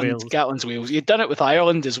 Gatland's Wales. He'd done it with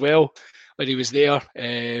Ireland as well when he was there.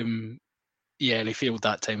 And he failed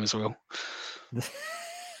that time as well.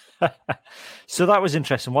 So that was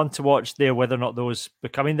interesting. One to watch there, whether or not those.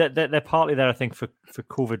 I mean, they're partly there, I think, for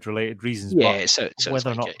COVID related reasons. Yeah, but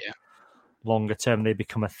whether or not longer term they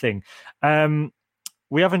become a thing.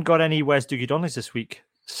 We haven't got any Where's Dougie Donnelly's this week,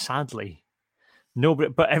 sadly. No,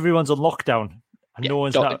 but everyone's on lockdown, and no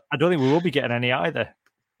one's. I don't think we will be getting any either.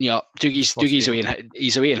 Yeah, Dougie's away.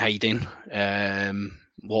 He's away in hiding.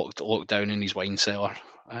 Locked down in his wine cellar.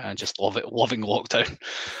 Just loving lockdown.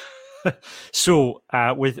 So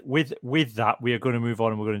with that, we are going to move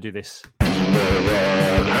on, and we're going to do this.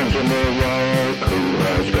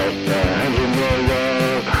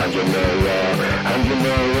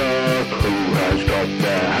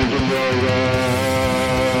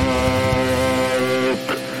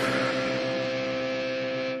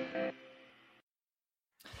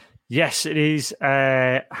 Yes, it is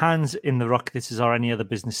Hands in the Ruck. This is our Any Other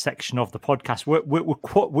Business section of the podcast.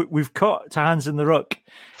 We've cut to Hands in the Ruck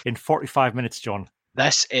in 45 minutes, John.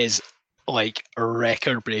 This is like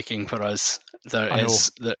record-breaking for us.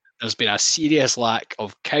 There's been a serious lack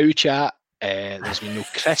of cow chat. There's been no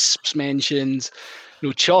crisps mentioned,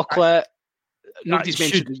 no chocolate. Nobody's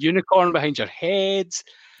mentioned the unicorn behind your head.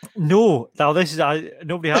 No, now this is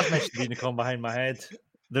nobody has mentioned the unicorn behind my head.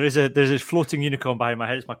 There's a floating unicorn behind my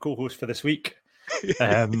head. It's my co-host for this week. It's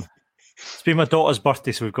been my daughter's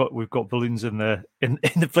birthday, so we've got balloons in the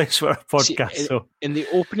place for our podcast. In the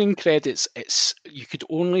opening credits, you could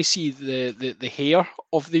only see the hair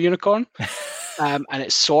of the unicorn, and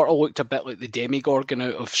it sort of looked a bit like the Demogorgon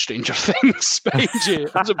out of Stranger Things behind you.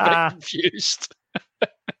 I was a bit confused.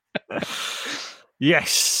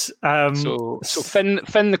 Yes. So Finn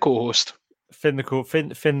the co-host. Finn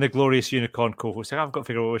the glorious unicorn co-host. I've got to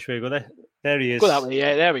figure out which way to go. There he is. Go that way.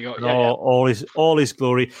 Yeah, there we go. Yeah, all his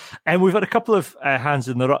glory. And we've had a couple of Hands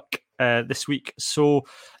in the Ruck this week. So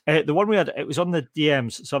the one we had, it was on the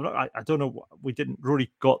DMs. So I don't know. We didn't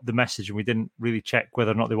really got the message, and we didn't really check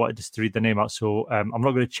whether or not they wanted us to read the name out. So I'm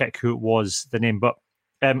not going to check who it was, the name. But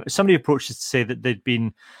somebody approached us to say that they'd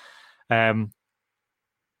been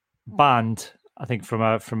banned, I think, from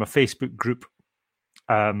a Facebook group.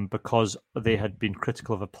 Because they had been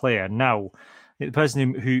critical of a player. Now, the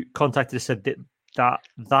person who contacted us said that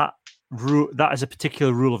is a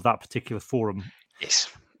particular rule of that particular forum.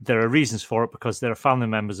 Yes. There are reasons for it because there are family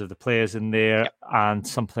members of the players in there and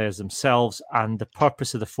some players themselves. And the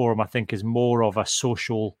purpose of the forum, I think, is more of a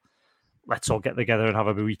social, let's all get together and have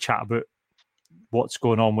a wee chat about what's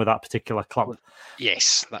going on with that particular club.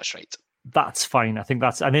 Yes, that's right. That's fine. I think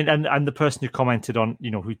that's and the person who commented on,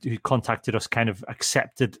 who contacted us kind of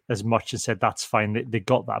accepted as much and said that's fine. They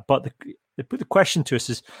got that. But they put the question to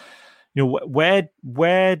us is, where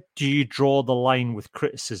do you draw the line with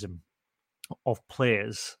criticism of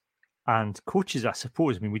players and coaches? I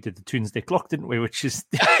suppose. I mean, we did the Tuesday Clock, didn't we? Which is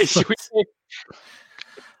let's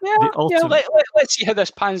see how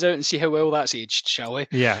this pans out and see how well that's aged, shall we?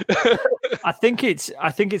 Yeah, I think it's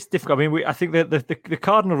difficult. I mean, I think that the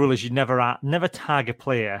cardinal rule is you never tag a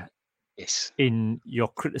player, in your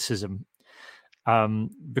criticism,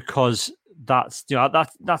 because that's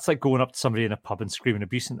that's like going up to somebody in a pub and screaming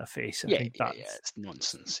abuse in their face. I think it's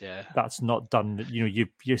nonsense. Yeah, that's not done.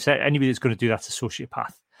 You say anybody that's going to do that's a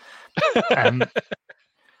sociopath.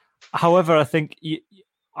 However, I think.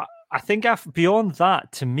 I think beyond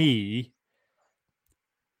that, to me,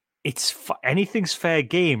 anything's fair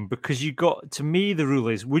game because to me, the rule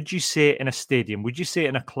is, would you say it in a stadium? Would you say it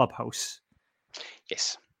in a clubhouse?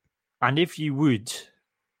 Yes. And if you'd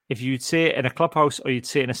say it in a clubhouse or you'd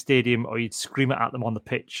say it in a stadium or you'd scream it at them on the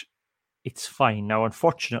pitch, it's fine. Now,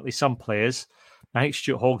 unfortunately, some players, I think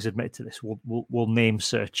Stuart Hogg's admitted to this, will name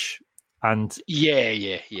search. And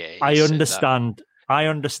yeah. I understand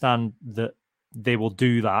that they will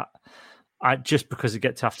do that. Just because it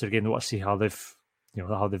gets after the game, they want to see how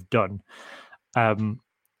they've done, and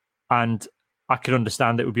I could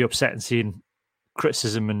understand it would be upsetting seeing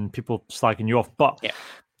criticism and people slagging you off. But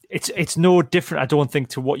it's no different, I don't think,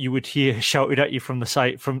 to what you would hear shouted at you from the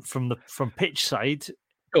side from pitch side.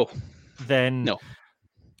 Oh, then no,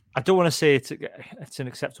 I don't want to say it's an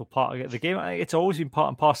acceptable part of the game. It's always been part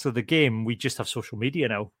and parcel of the game. We just have social media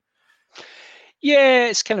now. Yeah,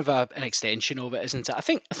 it's kind of an extension of it, isn't it? I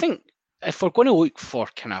think if we're going to look for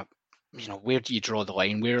kind of, where do you draw the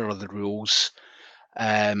line? Where are the rules?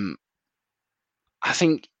 I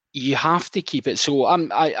think you have to keep it. So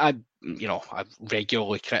I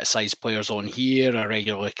regularly criticise players on here. I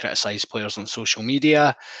regularly criticise players on social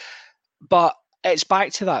media, but it's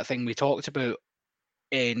back to that thing we talked about.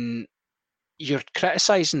 You're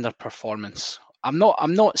criticising their performance. I'm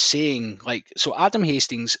not saying so Adam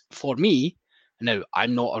Hastings, for me. Now,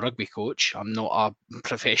 I'm not a rugby coach. I'm not a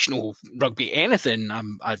professional rugby anything.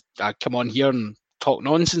 I come on here and talk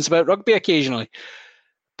nonsense about rugby occasionally.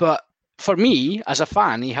 But for me, as a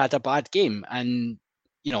fan, he had a bad game. And,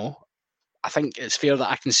 I think it's fair that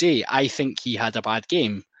I can say I think he had a bad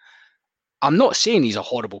game. I'm not saying he's a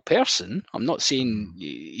horrible person. I'm not saying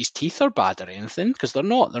his teeth are bad or anything, because they're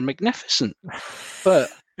not. They're magnificent. But,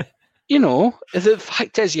 the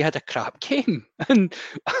fact is he had a crap game. And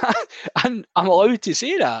I'm allowed to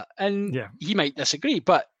say that. And he might disagree.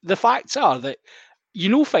 But the facts are that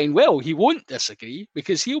fine well he won't disagree,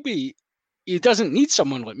 because he doesn't need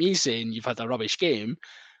someone like me saying you've had a rubbish game,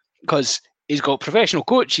 because he's got professional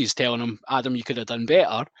coaches telling him, Adam, you could have done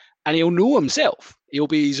better. And he'll know himself. He'll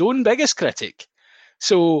be his own biggest critic.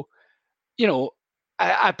 So,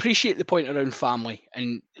 I appreciate the point around family.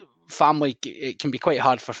 And family, it can be quite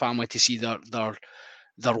hard for family to see their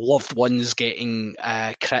loved ones getting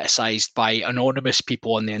criticised by anonymous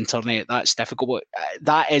people on the internet. That's difficult.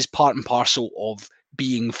 That is part and parcel of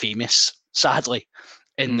being famous, sadly,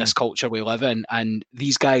 in this culture we live in. And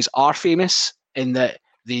these guys are famous in that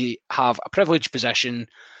they have a privileged position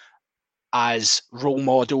as role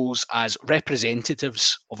models, as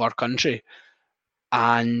representatives of our country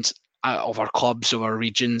and of our clubs, of our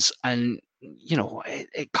regions. And,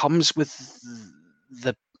 it comes with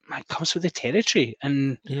the territory.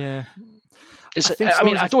 And yeah,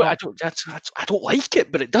 I don't like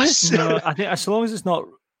it, but it does. No, I think as long as it's not,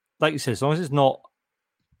 like you said, as long as it's not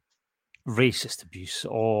racist abuse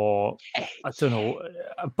or I don't know,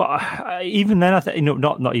 but even then, I think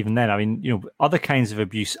not even then. I mean, other kinds of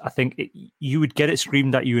abuse. I think you would get it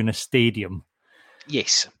screamed at you in a stadium.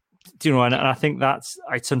 Yes, and I think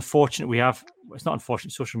it's unfortunate. It's not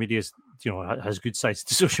unfortunate. Social media is has good sides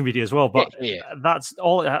to social media as well, but that's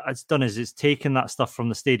all it's done is it's taken that stuff from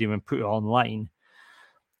the stadium and put it online,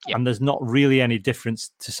 and there's not really any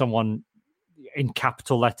difference to someone in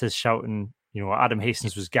capital letters shouting, Adam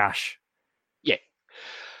Hastings was gash. Yeah.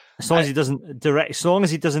 As long as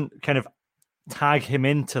he doesn't kind of tag him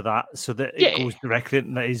into that so that it goes directly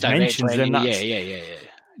that he's mentioned, then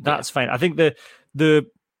that's fine. I think I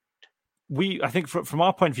think from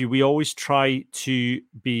our point of view, we always try to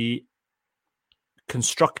be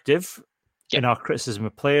constructive in our criticism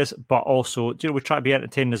of players, but also, we try to be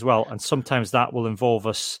entertaining as well. And sometimes that will involve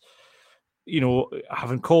us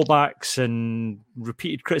having callbacks and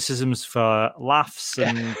repeated criticisms for laughs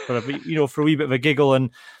and for a wee bit of a giggle,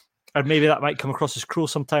 and maybe that might come across as cruel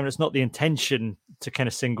sometimes. It's not the intention to kind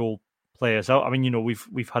of single players out. I mean,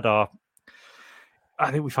 we've had our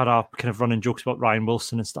kind of running jokes about Ryan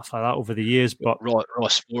Wilson and stuff like that over the years, but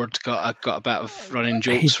Ross Ford got a bit of running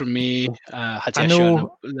jokes from me. Had to issue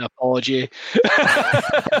an apology.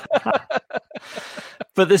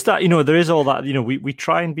 But there's that, there is all that, we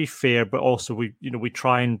try and be fair, but also we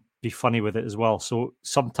try and be funny with it as well. So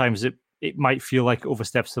sometimes it might feel like it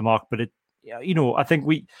oversteps the mark, but I think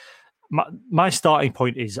my starting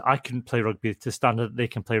point is I can play rugby to the standard that they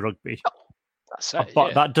can play rugby. That's it,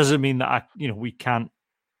 but that doesn't mean that we can't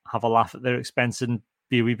have a laugh at their expense and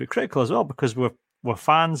be a wee bit critical as well, because we're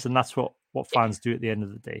fans, and that's what fans do at the end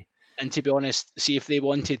of the day. And to be honest, see if they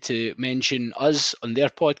wanted to mention us on their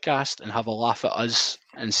podcast and have a laugh at us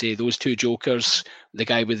and say those two jokers, the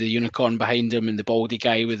guy with the unicorn behind him and the baldy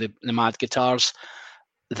guy with the mad guitars,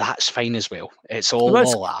 that's fine as well. It's all a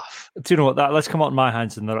laugh. Do you know what? Let's come on my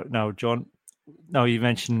hands in the now, John. Now you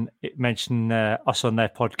mention us on their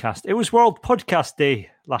podcast. It was World Podcast Day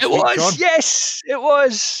last week, John. Yes, it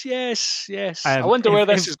was. Yes. I wonder where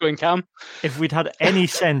this is going, Cam. If we'd had any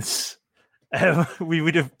sense, we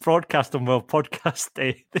would have broadcast on World Podcast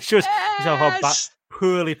Day. This shows how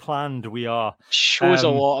poorly planned we are. Shows a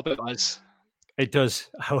lot about us. It does.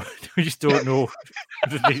 We just don't know.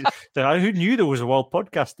 Who knew there was a World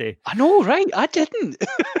Podcast Day? I know, right? I didn't.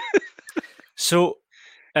 So,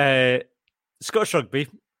 Scottish Rugby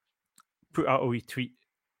put out a wee tweet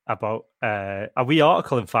about a wee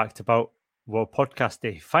article, in fact, about World Podcast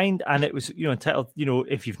Day. And it was, entitled,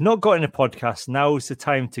 if you've not got into podcasts, now's the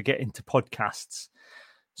time to get into podcasts.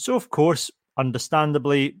 So, of course,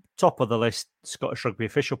 understandably, top of the list, Scottish Rugby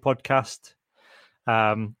Official Podcast,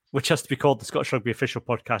 which has to be called the Scottish Rugby Official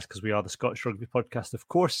Podcast because we are the Scottish Rugby Podcast, of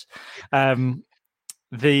course.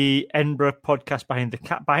 The Edinburgh Podcast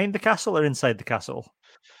Behind the Castle or Inside the Castle?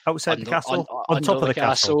 Outside the castle? On top of the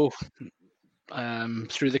castle.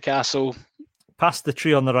 Through the castle. Past the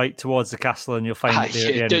tree on the right towards the castle, and you'll find it there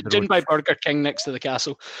at the end of the road. By Burger King next to the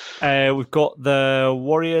castle. We've got the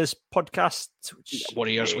Warriors podcast.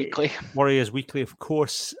 Warriors Weekly. Warriors Weekly, of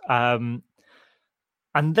course. And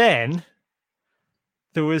then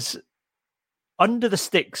there was Under the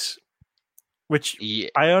Sticks, which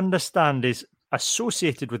I understand is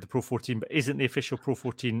associated with the Pro 14, but isn't the official Pro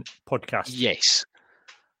 14 podcast. Yes.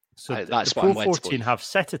 So that's the Pro 14 have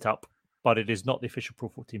set it up but it is not the official Pro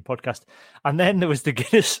 14 podcast. And then there was the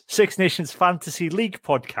Guinness Six Nations Fantasy League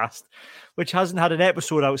podcast, which hasn't had an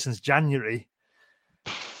episode out since January.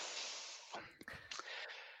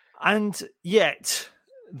 And yet,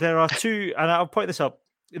 there are two, and I'll point this up,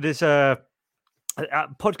 there's a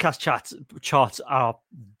podcast charts are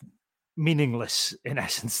meaningless in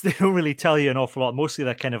essence. They don't really tell you an awful lot. Mostly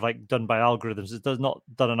they're kind of like done by algorithms. It does not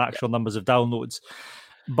done on actual numbers of downloads.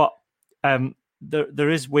 But there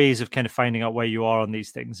is ways of kind of finding out where you are on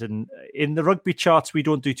these things. And in the rugby charts, we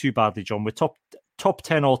don't do too badly, John. We're top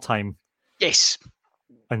 10 all time. Yes.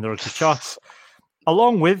 In the rugby charts.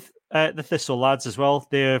 Along with the Thistle lads as well.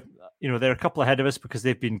 They're a couple ahead of us because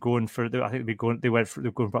they've been going for, I think they're going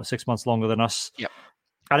for about 6 months longer than us. Yep.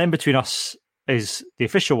 And in between us is the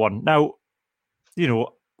official one. Now, we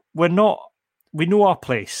know our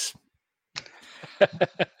place.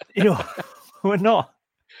 We're not,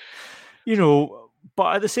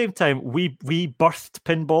 but at the same time, we birthed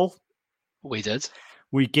pinball. We did.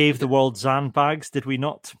 We gave the world sandbags, did we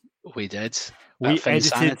not? We did. We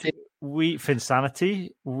edited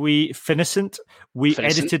Finsanity. We Finicent. We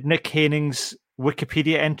edited Nick Haning's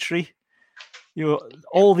Wikipedia entry.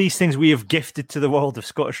 All these things we have gifted to the world of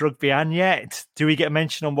Scottish rugby, and yet, do we get a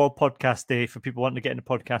mention on World Podcast Day for people wanting to get into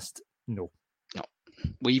podcast? No.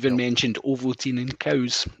 We even mentioned Ovaltine and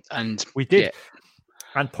cows, and we did. Yeah.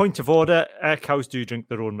 And point of order: cows do drink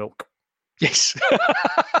their own milk. Yes.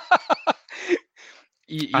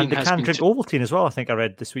 And they can drink Ovaltine as well. I think I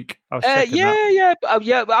read this week. I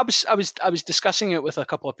was discussing it with a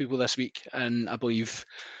couple of people this week, and I believe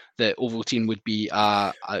that Ovaltine would be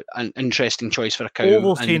an interesting choice for a cow.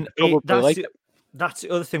 Ovaltine, that's the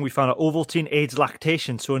other thing we found out. Ovaltine aids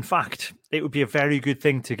lactation, so in fact, it would be a very good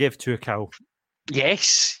thing to give to a cow.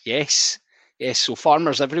 Yes. So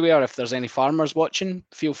farmers everywhere, if there's any farmers watching,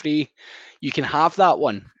 feel free. You can have that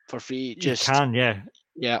one for free. You can, yeah.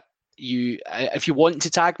 Yeah. If you want to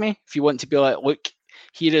tag me, if you want to be like, look,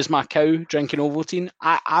 here is my cow drinking Ovaltine,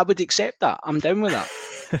 I would accept that. I'm down with that.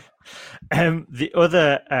 The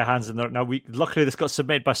other hands in the now, luckily this got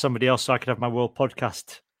submitted by somebody else, so I could have my World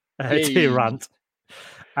Podcast day rant.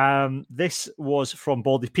 This was from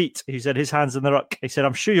Baldy Pete, who said his hands in the ruck. He said,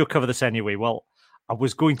 "I'm sure you'll cover this anyway." Well, I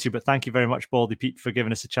was going to, but thank you very much, Baldy Pete, for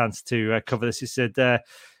giving us a chance to cover this. He said,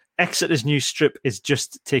 "Exeter's new strip is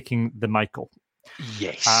just taking the Michael."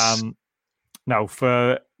 Yes. Now,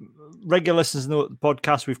 for regular listeners to the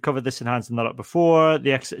podcast, we've covered this in Hands in the Ruck before.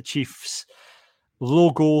 The Exeter Chiefs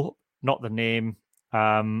logo, not the name,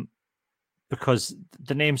 because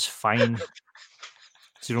the name's fine.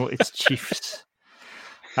 It's Chiefs.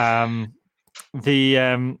 The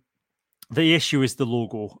issue is the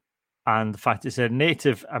logo and the fact it's a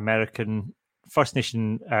Native American, First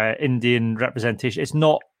Nation, Indian representation. It's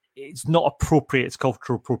not appropriate. It's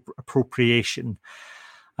cultural appropriation.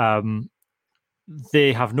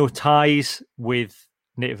 They have no ties with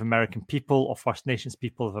Native American people or First Nations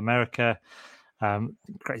people of America.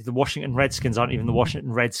 The Washington Redskins aren't even the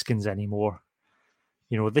Washington Redskins anymore.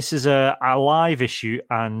 This is a live issue,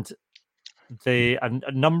 and a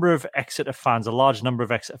number of Exeter fans, a large number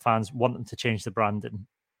of Exeter fans, want them to change the branding.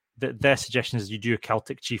 Their suggestion is you do a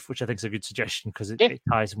Celtic chief, which I think is a good suggestion because it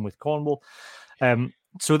ties them with Cornwall.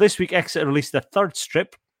 So this week, Exeter released their third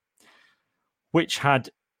strip, which had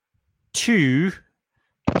two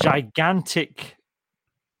gigantic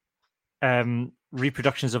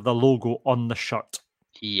reproductions of the logo on the shirt.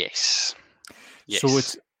 Yes. So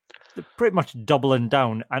it's pretty much doubling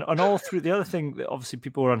down. And all through, the other thing that obviously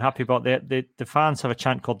people were unhappy about, the fans have a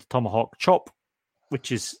chant called the Tomahawk Chop,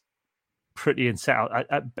 which is pretty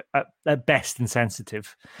at best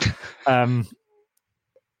insensitive. And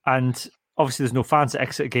obviously there's no fans at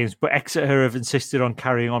Exeter games, but Exeter have insisted on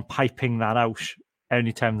carrying on piping that out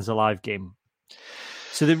anytime there's a live game.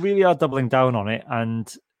 So they really are doubling down on it, and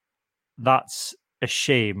that's a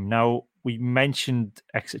shame. Now, we mentioned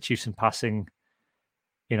Exeter Chiefs in passing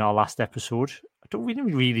in our last episode. We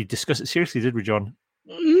didn't really discuss it seriously, did we, John?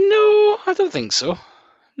 No, I don't think so.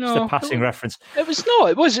 No, just a passing reference. It was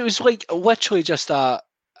like literally just a...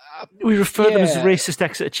 We referred them as racist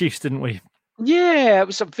Exeter Chiefs, didn't we? Yeah, it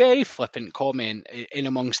was a very flippant comment in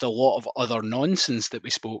amongst a lot of other nonsense that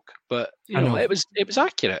we spoke, but it was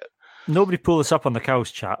accurate. Nobody pulled us up on the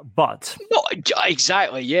cows chat, but no,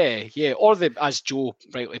 exactly, yeah. Or as Joe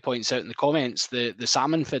rightly points out in the comments, the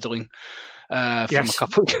salmon fiddling from a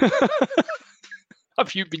couple.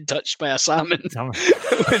 Have you been touched by a salmon?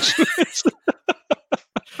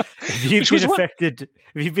 If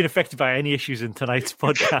you've been affected by any issues in tonight's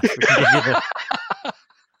podcast, we can give you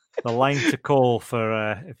the line to call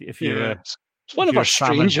for if you're it's one of our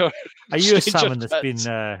stranger. Are you a salmon that's been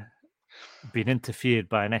been interfered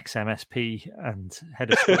by an ex-MSP and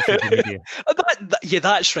head of Scottish media. Yeah,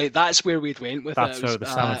 that's right. That's where we'd went with that's it. That's the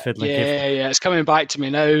Salmon Fiddler. Yeah, it's coming back to me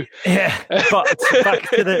now. Yeah, but back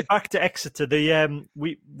to Exeter.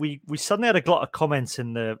 We suddenly had a lot of comments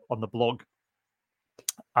on the blog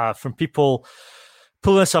from people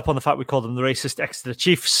pulling us up on the fact we call them the racist Exeter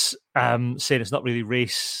Chiefs, saying it's not really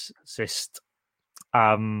racist.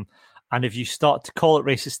 And if you start to call it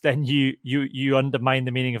racist, then you undermine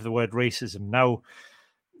the meaning of the word racism. Now,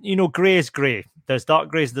 grey is grey. There's dark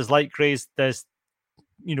greys, there's light greys, there's,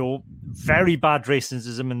 very bad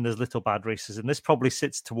racism and there's little bad racism. This probably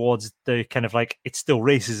sits towards the kind of like, it's still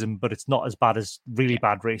racism, but it's not as bad as really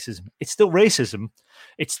bad racism. It's still racism.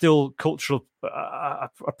 It's still cultural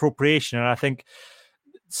appropriation. And I think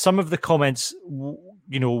some of the comments,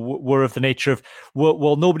 were of the nature of,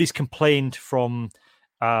 well, nobody's complained from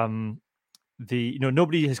nobody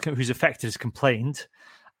who's affected has complained.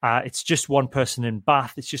 It's just one person in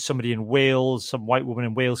Bath. It's just somebody in Wales, some white woman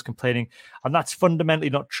in Wales complaining. And that's fundamentally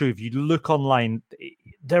not true. If you look online,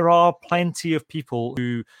 there are plenty of people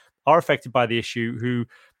who are affected by the issue who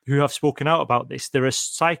have spoken out about this. There are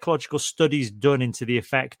psychological studies done into the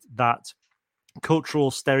effect that cultural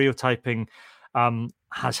stereotyping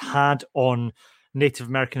has had on Native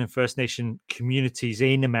American and First Nation communities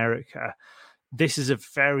in America. This is a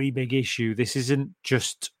very big issue. This isn't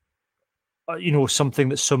just something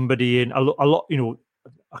that somebody in a lot,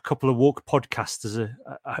 a couple of woke podcasters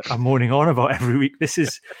are moaning on about every week. This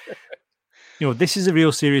is, this is a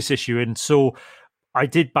real serious issue. And so we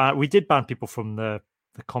did ban people from the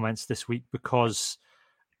comments this week because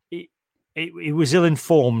it was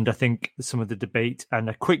ill-informed, I think, some of the debate, and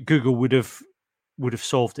a quick Google would have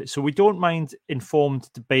solved it. So we don't mind informed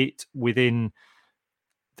debate within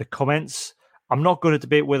the comments. I'm not going to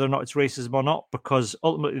debate whether or not it's racism or not, because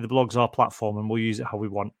ultimately the blog's our platform and we'll use it how we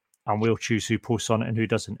want and we'll choose who posts on it and who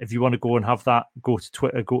doesn't. If you want to go and have that, go to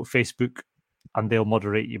Twitter, go to Facebook, and they'll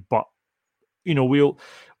moderate you. But,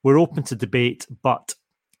 we're open to debate, but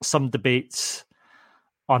some debates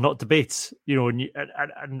are not debates,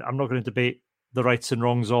 and I'm not going to debate the rights and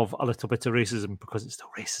wrongs of a little bit of racism because it's still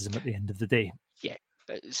racism at the end of the day. Yeah,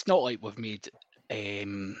 it's not like we've made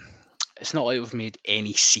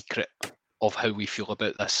any secret of how we feel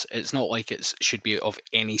about this. It's not like it should be of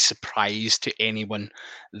any surprise to anyone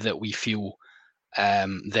that we feel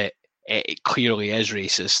that it clearly is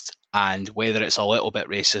racist, and whether it's a little bit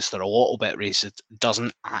racist or a little bit racist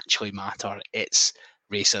doesn't actually matter. It's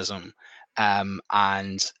racism,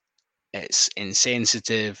 and it's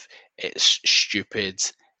insensitive, it's stupid,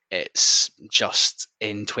 it's just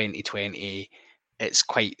in 2020, it's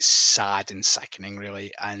quite sad and sickening,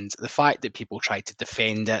 really. And the fact that people try to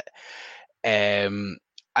defend it,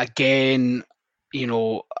 again,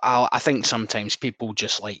 I think sometimes people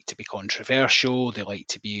just like to be controversial. They like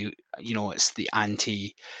to be, it's the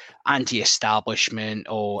anti-establishment,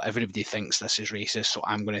 or everybody thinks this is racist, so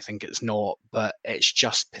I'm going to think it's not. But it's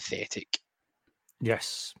just pathetic.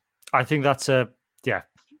 Yes, I think that's where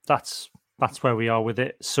we are with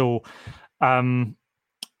it. So, someone's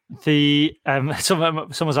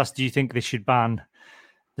asked, do you think they should ban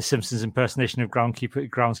the Simpsons impersonation of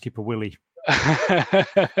groundskeeper Willie?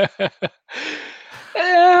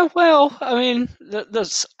 Well, I mean,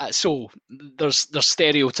 there's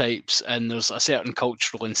stereotypes and there's a certain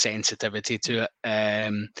cultural insensitivity to it. I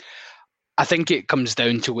think it comes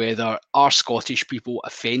down to whether are Scottish people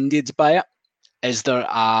offended by it. Is there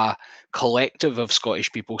a collective of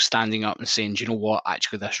Scottish people standing up and saying, do you know what,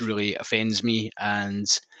 actually this really offends me, and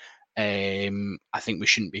I think we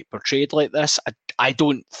shouldn't be portrayed like this? I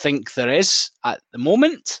don't think there is at the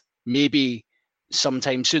moment. Maybe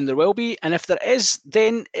sometime soon there will be, and if there is,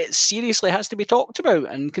 then it seriously has to be talked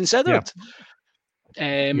about and considered.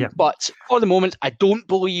 But for the moment, I don't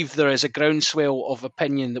believe there is a groundswell of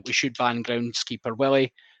opinion that we should ban groundskeeper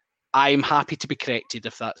Willie. I'm happy to be corrected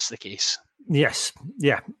if that's the case. Yes,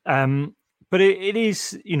 yeah, but it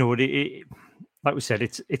is, like we said,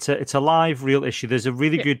 it's a live, real issue. There's a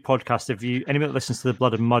really good podcast. If anyone that listens to the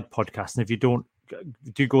Blood and Mud podcast, and if you don't,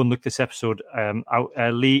 do go and look this episode.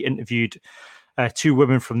 Lee interviewed two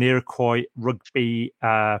women from the Iroquois Rugby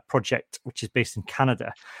project, which is based in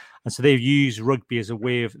Canada, and so they've used rugby as a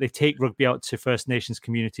way of, they take rugby out to First Nations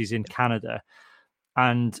communities in Canada,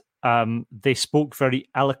 and they spoke very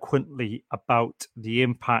eloquently about the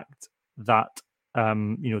impact that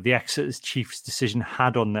the Exeter Chiefs decision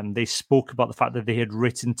had on them. They spoke about the fact that they had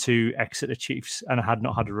written to Exeter Chiefs and had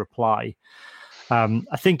not had a reply.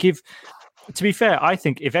 I think to be fair, I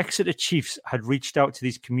think if Exeter Chiefs had reached out to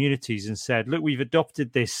these communities and said, look, we've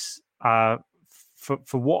adopted this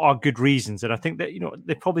for what are good reasons, and I think that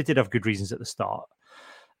they probably did have good reasons at the start.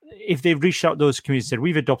 If they've reached out to those communities and said,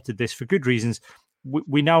 we've adopted this for good reasons,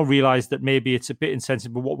 we now realize that maybe it's a bit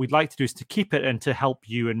insensitive, but what we'd like to do is to keep it and to help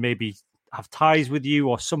you and maybe have ties with you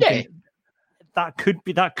or something. Yeah. That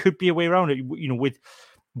could be a way around it.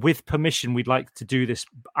 With permission, we'd like to do this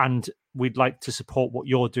and we'd like to support what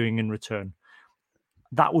you're doing in return.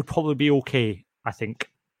 That would probably be okay, I think.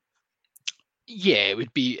 Yeah, it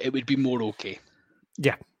would be more okay.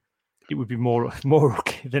 Yeah. It would be more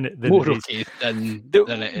okay than it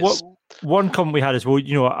is. One comment we had is, well,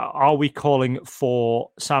 are we calling for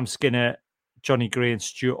Sam Skinner, Johnny Gray, and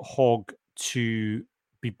Stuart Hogg to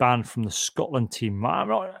be banned from the Scotland team?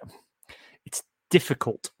 It's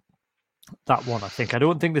difficult, that one. I think. I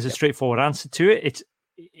don't think there's a straightforward answer to it.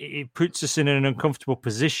 It puts us in an uncomfortable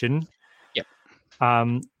position. Yep.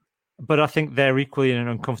 But I think they're equally in an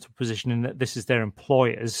uncomfortable position in that this is their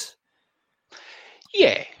employers.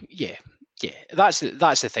 Yeah. That's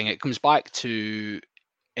the thing. It comes back to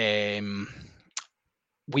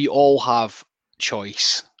we all have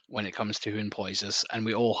choice when it comes to who employs us, and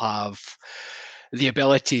we all have the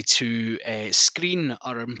ability to screen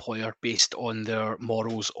our employer based on their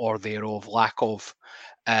morals or thereof lack of.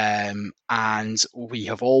 And we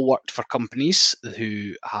have all worked for companies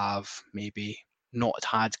who have maybe not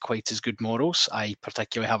had quite as good morals. I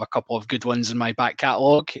particularly have a couple of good ones in my back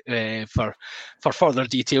catalogue. For further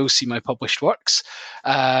details, see my published works.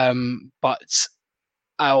 But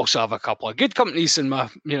I also have a couple of good companies in my,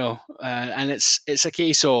 and it's a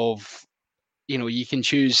case of, you can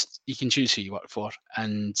choose who you work for,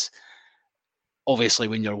 and obviously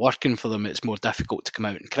when you're working for them, it's more difficult to come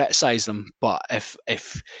out and criticise them. But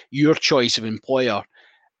if your choice of employer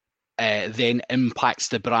then impacts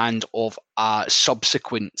the brand of a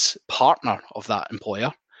subsequent partner of that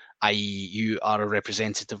employer, i.e. you are a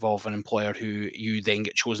representative of an employer who you then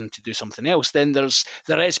get chosen to do something else, then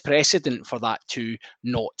there is precedent for that to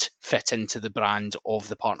not fit into the brand of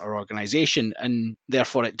the partner organisation, and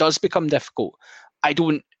therefore it does become difficult. I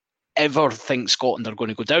don't ever think Scotland are going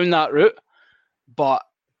to go down that route, but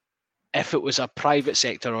if it was a private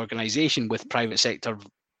sector organisation with private sector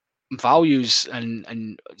values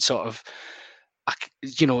and sort of,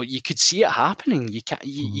 you could see it happening.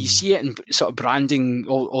 You see it in sort of branding,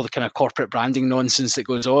 all the kind of corporate branding nonsense that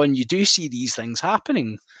goes on. You do see these things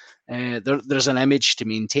happening. There's an image to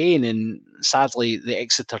maintain, and sadly the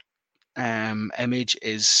Exeter image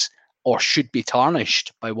is or should be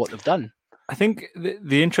tarnished by what they've done. I think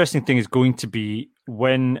the interesting thing is going to be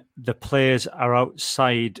when the players are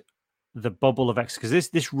outside the bubble of Exeter, because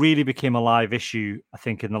this really became a live issue, I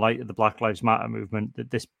think, in the light of the Black Lives Matter movement,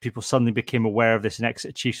 that people suddenly became aware of this, and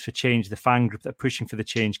Exeter Chiefs for Change, the fan group that are pushing for the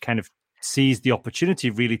change, kind of seized the opportunity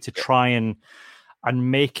really to try and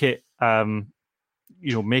make it, bring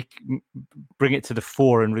it to the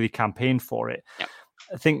fore and really campaign for it. Yep.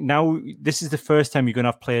 I think now this is the first time you're going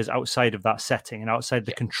to have players outside of that setting and outside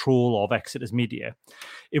the control of Exeter's media.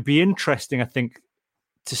 It'd be interesting, I think,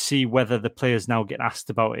 to see whether the players now get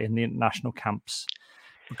asked about it in the international camps,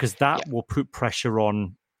 because that will put pressure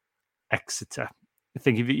on Exeter. I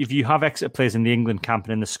think if you have Exeter players in the England camp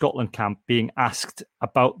and in the Scotland camp being asked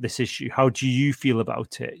about this issue, how do you feel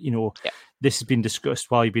about it? This has been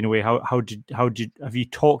discussed while you've been away. How have you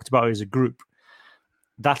talked about it as a group?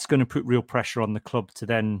 That's going to put real pressure on the club to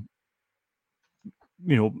then,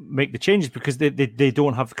 make the changes, because they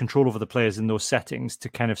don't have control over the players in those settings to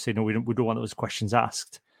kind of say, no, we don't want those questions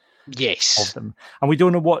asked of them. And we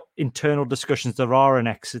don't know what internal discussions there are in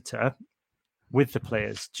Exeter with the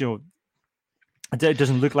players. It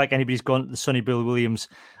doesn't look like anybody's gone to the Sonny Bill Williams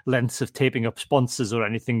lengths of taping up sponsors or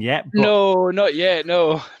anything yet. But, no, not yet.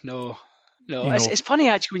 No. It's funny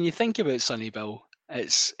actually when you think about Sonny Bill.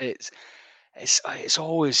 It's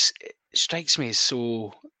always, it strikes me as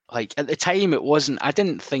so, like, at the time it wasn't, I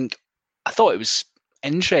thought it was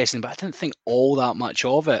interesting, but I didn't think all that much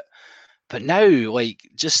of it. But now, like,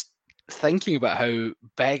 just thinking about how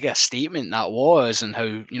big a statement that was, and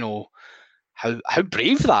how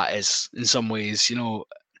brave that is in some ways,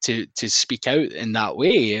 to speak out in that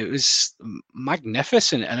way, it was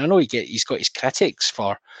magnificent. And I know he's got his critics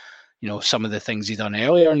for, some of the things he'd done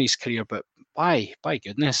earlier in his career, but by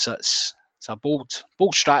goodness, it's a bold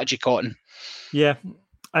strategy, Cotton. Yeah.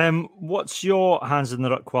 What's your hands in the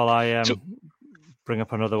ruck while I bring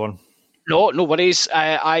up another one? No worries.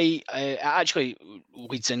 I actually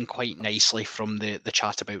leads in quite nicely from the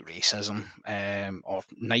chat about racism. Or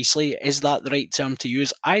nicely, is that the right term to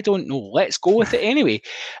use? I don't know. Let's go with it anyway.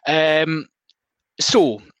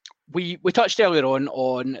 So we touched earlier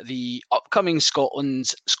on the upcoming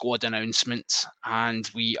Scotland squad announcement, and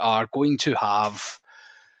we are going to have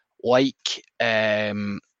like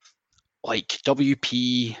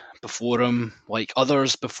WP before him, like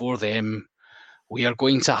others before them. We are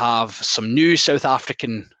going to have some new South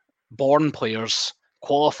African-born players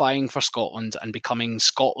qualifying for Scotland and becoming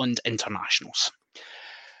Scotland internationals.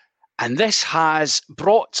 And this has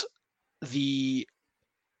brought the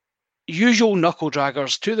usual knuckle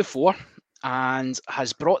draggers to the fore and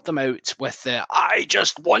has brought them out with the I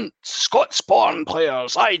just want Scots-born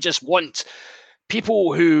players. I just want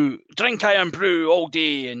people who drink Irn-Bru all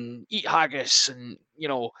day and eat haggis and,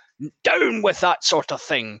 down with that sort of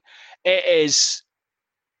thing. It is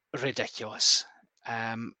ridiculous.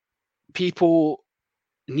 People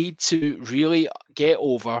need to really get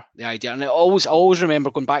over the idea. And I always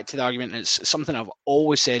remember going back to the argument, and it's something I've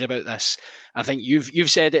always said about this. I think you've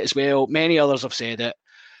said it as well. Many others have said it.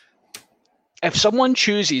 If someone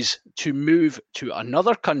chooses to move to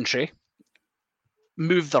another country,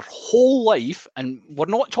 move their whole life, and we're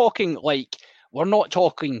not talking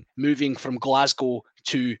moving from Glasgow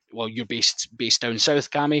to, well, you're based down south,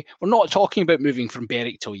 Cammy. We're not talking about moving from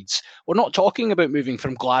Berwick to Leeds. We're not talking about moving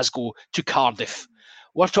from Glasgow to Cardiff.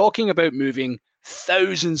 We're talking about moving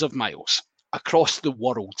thousands of miles across the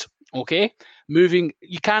world. Okay, moving.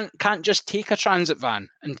 You can't just take a transit van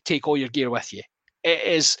and take all your gear with you. It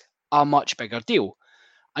is a much bigger deal,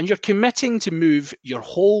 and you're committing to move your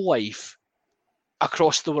whole life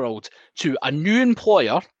across the world to a new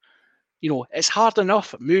employer. It's hard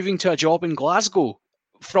enough moving to a job in Glasgow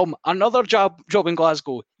from another job in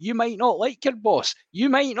Glasgow. You might not like your boss. You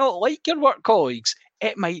might not like your work colleagues.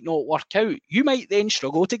 It might not work out. You might then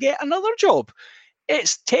struggle to get another job.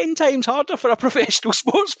 It's 10 times harder for a professional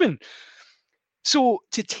sportsman. So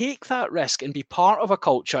to take that risk and be part of a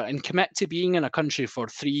culture and commit to being in a country for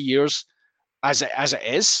 3 years, as it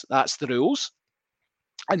is, that's the rules.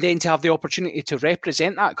 And then to have the opportunity to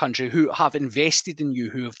represent that country, who have invested in you,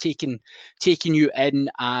 who have taken you in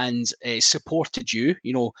and supported you.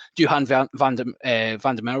 Duhan van der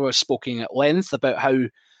Merwe was speaking at length about how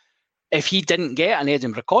if he didn't get an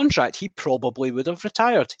Edinburgh contract, he probably would have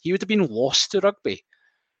retired. He would have been lost to rugby.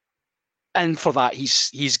 And for that,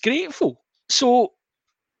 he's grateful. So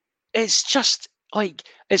it's just like,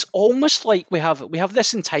 it's almost like we have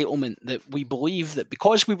this entitlement that we believe that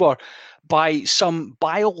because we were by some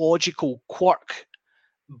biological quirk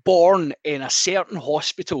born in a certain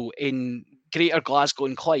hospital in Greater Glasgow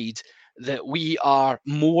and Clyde, that we are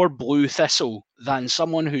more Blue Thistle than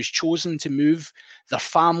someone who's chosen to move their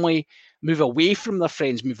family, move away from their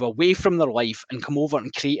friends, move away from their life and come over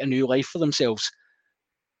and create a new life for themselves.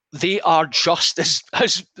 They are just as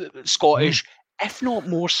Scottish, if not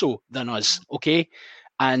more so than us, okay?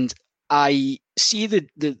 And I see the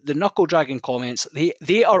knuckle dragging comments.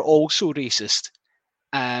 They are also racist.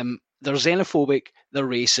 They're xenophobic, they're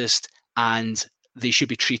racist, and they should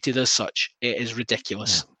be treated as such. It is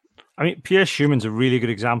ridiculous. Yeah. I mean, Pierre Schumann's a really good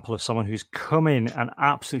example of someone who's come in and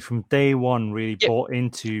absolutely from day one really bought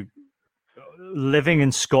into living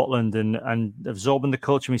in Scotland and absorbing the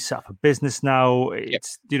culture. He's set up a business now.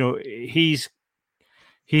 It's he's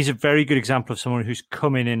a very good example of someone who's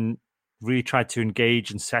come in and really tried to engage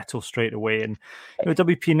and settle straight away. And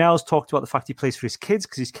WP Nell's talked about the fact he plays for his kids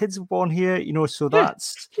because his kids were born here. So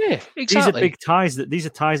that's exactly. These are big ties. These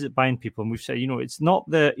are ties that bind people. And we've said it's not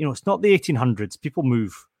the 1800s. People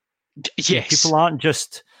move. Yes, people aren't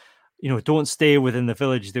just don't stay within the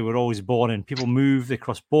village they were always born in. People move, they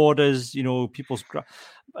cross borders. People's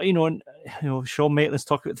and Sean Maitland's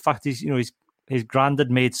talking about the fact his granddad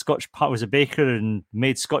made Scotch pie, was a baker and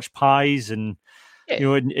made Scotch pies, and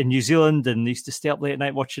in New Zealand, and he used to stay up late at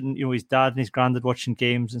night watching his dad and his granddad watching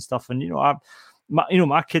games and stuff. And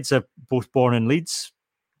my kids are both born in Leeds.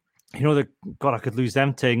 I could lose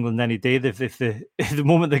them to England any day. If the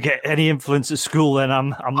moment they get any influence at school, then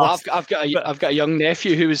I'm lost. I've got a young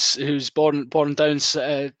nephew who's born down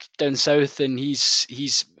south, and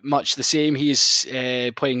he's much the same. He's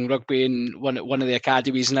playing rugby in one of the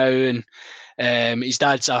academies now, and his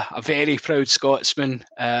dad's a very proud Scotsman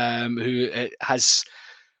who has.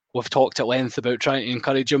 We've talked at length about trying to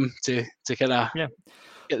encourage him to kind of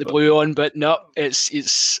get the blue on, but no,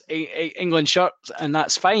 it's England shirt, and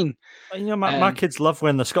that's fine. My kids love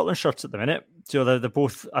wearing the Scotland shirts at the minute. So they're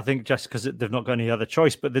both, I think, just because they've not got any other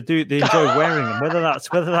choice, but they enjoy wearing them.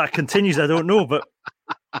 Whether that continues, I don't know. But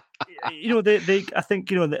they I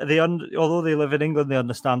think although they live in England, they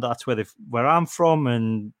understand that's where I'm from,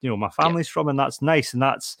 and my family's from, and that's nice,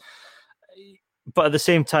 but at the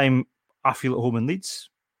same time, I feel at home in Leeds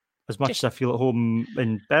as much as I feel at home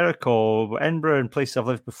in Berwick or Edinburgh and places I've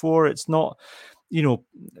lived before. It's not, we're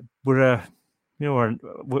a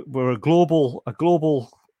global,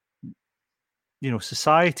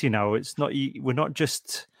 society now. It's not, we're not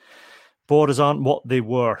just, borders aren't what they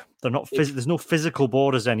were. They're not, there's no physical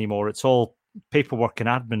borders anymore. It's all paperwork and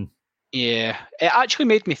admin. Yeah, it actually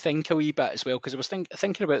made me think a wee bit as well, because I was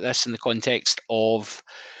thinking about this in the context of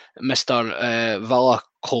Mr. Villa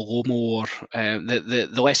Colomo, or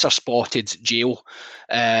the lesser spotted Jail,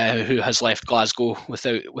 who has left Glasgow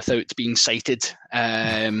without being cited,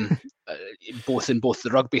 both in the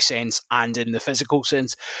rugby sense and in the physical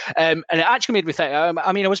sense. And it actually made me think.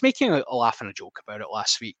 I was making a laugh and a joke about it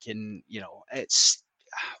last week, and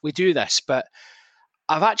we do this, but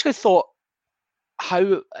I've actually thought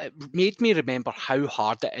how it made me remember how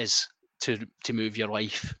hard it is to move your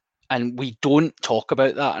life, and we don't talk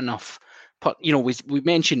about that enough. But we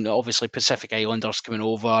mentioned obviously Pacific Islanders coming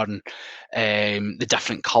over and the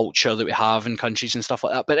different culture that we have in countries and stuff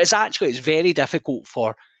like that. But it's very difficult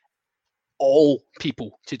for all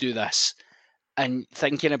people to do this. And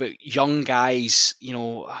thinking about young guys,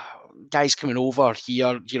 guys coming over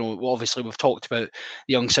here, obviously we've talked about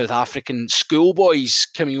the young South African schoolboys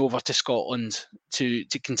coming over to Scotland to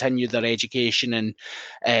continue their education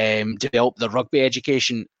and develop their rugby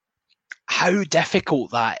education. How difficult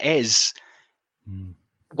that is.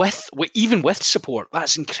 Even with support,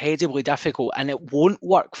 that's incredibly difficult, and it won't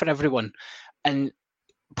work for everyone. And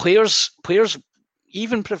players,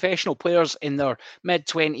 even professional players in their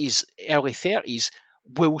mid-20s, early 30s,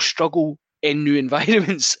 will struggle in new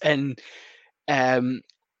environments. And I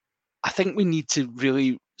think we need to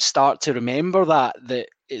really start to remember that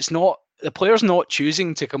it's not the players not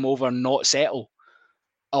choosing to come over and not settle,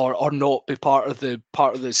 or not be part of the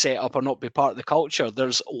setup, or not be part of the culture.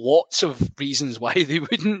 There's lots of reasons why they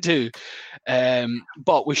wouldn't do.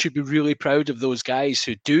 But we should be really proud of those guys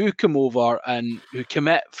who do come over and who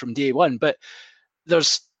commit from day one. But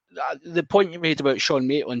there's the point you made about Sean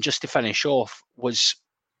Maitland, just to finish off, was,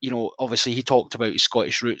 obviously he talked about his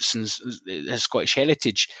Scottish roots and his Scottish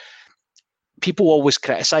heritage. People always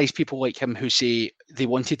criticise people like him who say they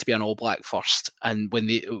wanted to be an All Black first, and when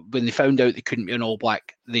they found out they couldn't be an All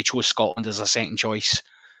Black, they chose Scotland as a second choice.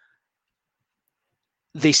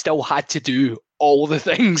 They still had to do all the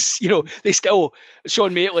things,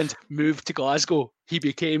 Sean Maitland moved to Glasgow. He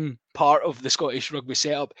became part of the Scottish rugby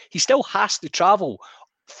setup. He still has to travel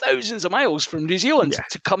thousands of miles from New Zealand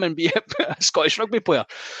to come and be a Scottish rugby player.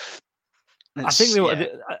 I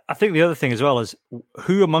think the other thing as well is,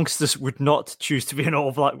 who amongst us would not choose to be an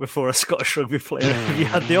All Black before a Scottish rugby player if you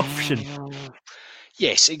had the option?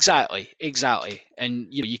 Yes, exactly. And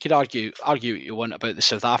you could argue what you want about the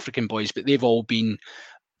South African boys, but they've all been,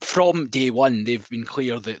 from day one, they've been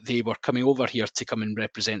clear that they were coming over here to come and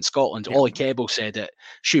represent Scotland. Yeah. Ollie Kebble said it,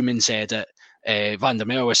 Schumann said it, Van der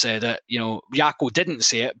Merwe said it. Jaco didn't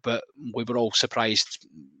say it, but we were all surprised.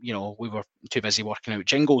 We were too busy working out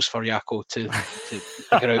jingles for Jaco to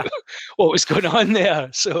figure out what was going on there.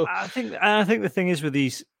 So I think the thing is with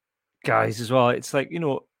these guys as well, it's like,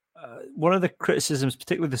 one of the criticisms,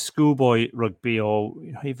 particularly the schoolboy rugby, or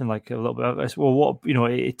even like a little bit of this,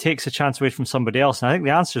 it takes a chance away from somebody else. And I think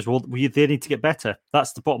the answer is, they need to get better.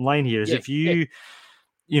 That's the bottom line here. Is if you,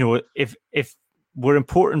 if we're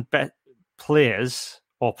important players,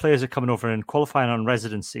 or players are coming over and qualifying on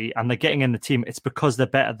residency and they're getting in the team, it's because they're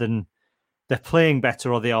playing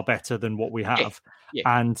better, or they are better than what we have.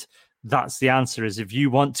 Yeah. And that's the answer, is if you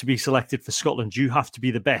want to be selected for Scotland, you have to be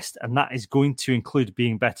the best. And that is going to include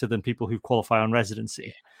being better than people who qualify on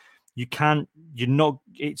residency.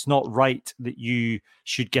 It's not right that you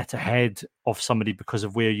should get ahead of somebody because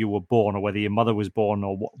of where you were born, or whether your mother was born,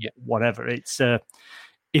 or whatever. It's,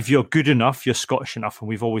 if you're good enough, you're Scottish enough. And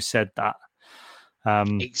we've always said that.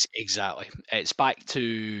 Exactly. It's back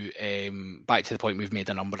to the point we've made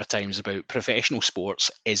a number of times about professional sports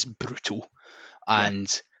is brutal,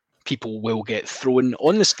 and people will get thrown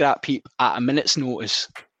on the scrap heap at a minute's notice,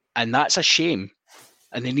 and that's a shame,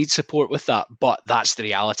 and they need support with that. But that's the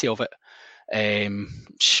reality of it.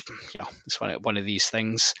 It's one of these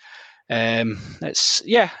things. It's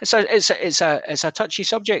a touchy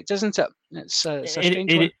subject, isn't it? It's a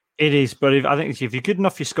strange one. It is, but I think if you're good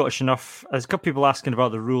enough, you're Scottish enough. There's a couple of people asking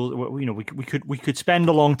about the rules. We could spend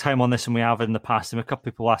a long time on this, and we have in the past. And a couple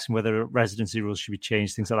of people asking whether residency rules should be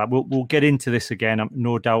changed, things like that. We'll get into this again,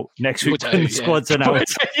 no doubt, next week when the squads are out.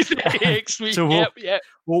 Next week, so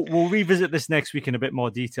we'll revisit this next week in a bit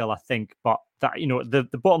more detail, I think. But that,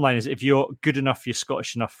 the bottom line is, if you're good enough, you're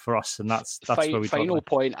Scottish enough for us, and that's where we. Final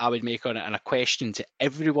point I would make on it, and a question to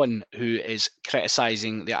everyone who is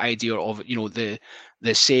criticising the idea of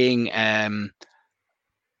the saying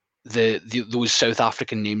those South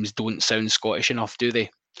African names don't sound Scottish enough, do they?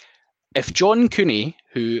 If John Cooney,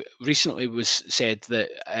 who recently was said that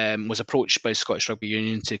was approached by Scottish Rugby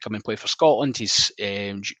Union to come and play for Scotland, he's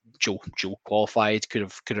Joe qualified, could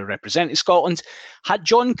have represented Scotland. Had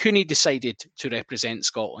John Cooney decided to represent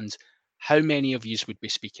Scotland, how many of you would be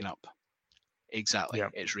speaking up? Exactly, yeah.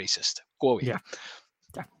 It's racist. Go away. Yeah.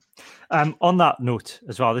 On that note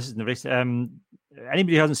as well, this is the race.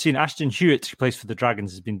 Anybody who hasn't seen, Ashton Hewitt, who plays for the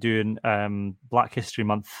Dragons, has been doing Black History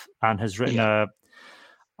Month and has written a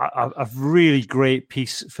really great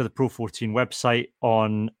piece for the Pro 14 website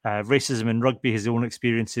on racism in rugby, his own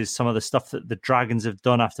experiences, some of the stuff that the Dragons have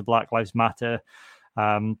done after Black Lives Matter,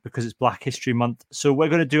 because it's Black History Month. So we're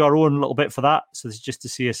going to do our own little bit for that. So this is just to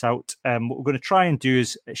see us out. What we're going to try and do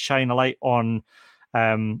is shine a light on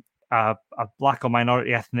a Black or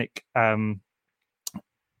minority ethnic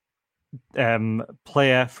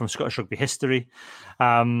player from Scottish rugby history.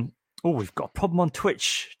 We've got a problem on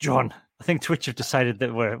Twitch, John. I think Twitch have decided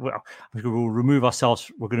that we'll remove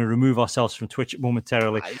ourselves. We're going to remove ourselves from Twitch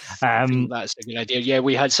momentarily. I think that's a good idea. Yeah,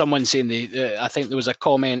 we had someone saying I think there was a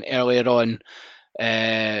comment earlier on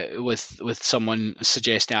with someone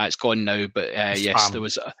suggesting it's gone now. But yes, there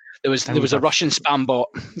was a Russian spam bot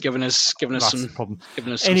giving us some problem.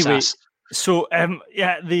 Giving us some sass. So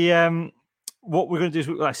what we're going to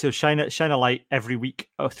do is shine a light every week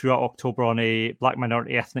throughout October on a Black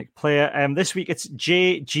minority ethnic player. This week it's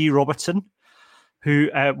J.G. Robertson,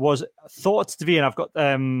 who was thought to be, and I've got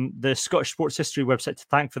the Scottish Sports History website to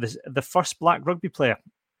thank for this, the first Black rugby player.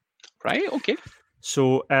 Right, okay.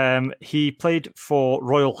 So he played for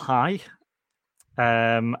Royal High,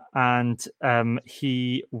 and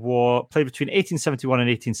he played between 1871 and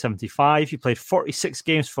 1875. He played 46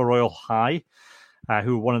 games for Royal High,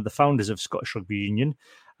 who were one of the founders of Scottish Rugby Union.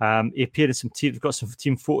 He appeared in some team. We've got some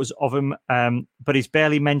team photos of him, but he's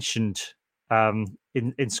barely mentioned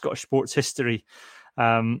in Scottish sports history.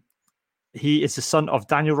 He is the son of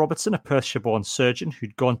Daniel Robertson, a Perthshire-born surgeon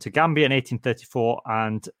who'd gone to Gambia in 1834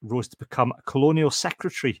 and rose to become a colonial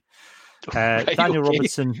secretary. Daniel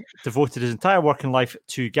Robertson devoted his entire working life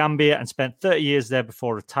to Gambia and spent 30 years there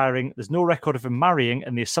before retiring. There's no record of him marrying,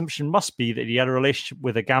 and the assumption must be that he had a relationship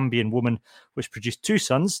with a Gambian woman, which produced two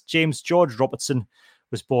sons. James George Robertson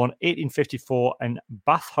was born 1854 in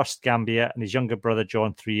Bathurst, Gambia, and his younger brother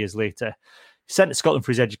John 3 years later. He sent to Scotland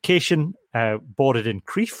for his education, boarded in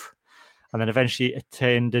Crieff, and then eventually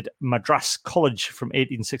attended Madras College from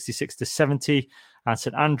 1866 to 70 and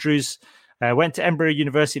St Andrews. Went to Edinburgh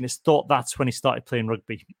University, and it's thought that's when he started playing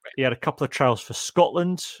rugby. He had a couple of trials for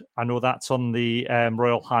Scotland. I know that's on the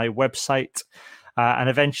Royal High website, and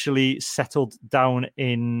eventually settled down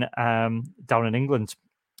in England.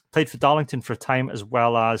 Played for Darlington for a time, as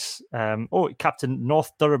well as captain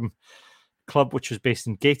North Durham club, which was based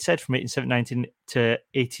in Gateshead from 1879 to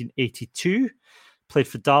 1882. Played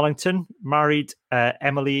for Darlington, married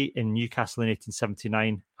Emily in Newcastle in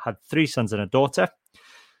 1879, had 3 sons and a daughter.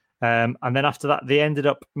 And then after that, they ended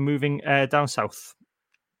up moving down south.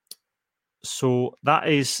 So that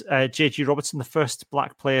is J.G. Robertson, the first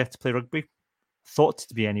Black player to play rugby, thought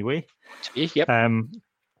to be anyway. Yep.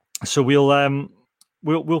 So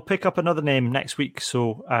we'll pick up another name next week.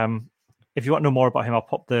 So if you want to know more about him, I'll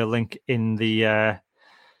pop the link in the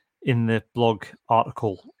blog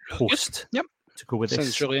article post. Yep. To go with this.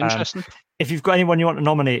 Sounds really interesting. If you've got anyone you want to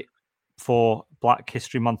nominate for Black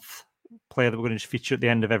History Month player that we're going to feature at the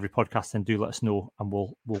end of every podcast, then do let us know, and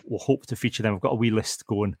we'll hope to feature them. We've got a wee list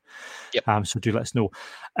going. Yep. So do let us know.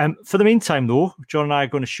 For the meantime, though, John and I are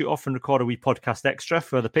going to shoot off and record a wee podcast extra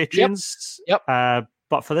for the Patreons. Yep.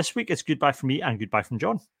 But for this week, it's goodbye from me and goodbye from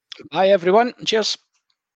John. Bye, everyone. Cheers.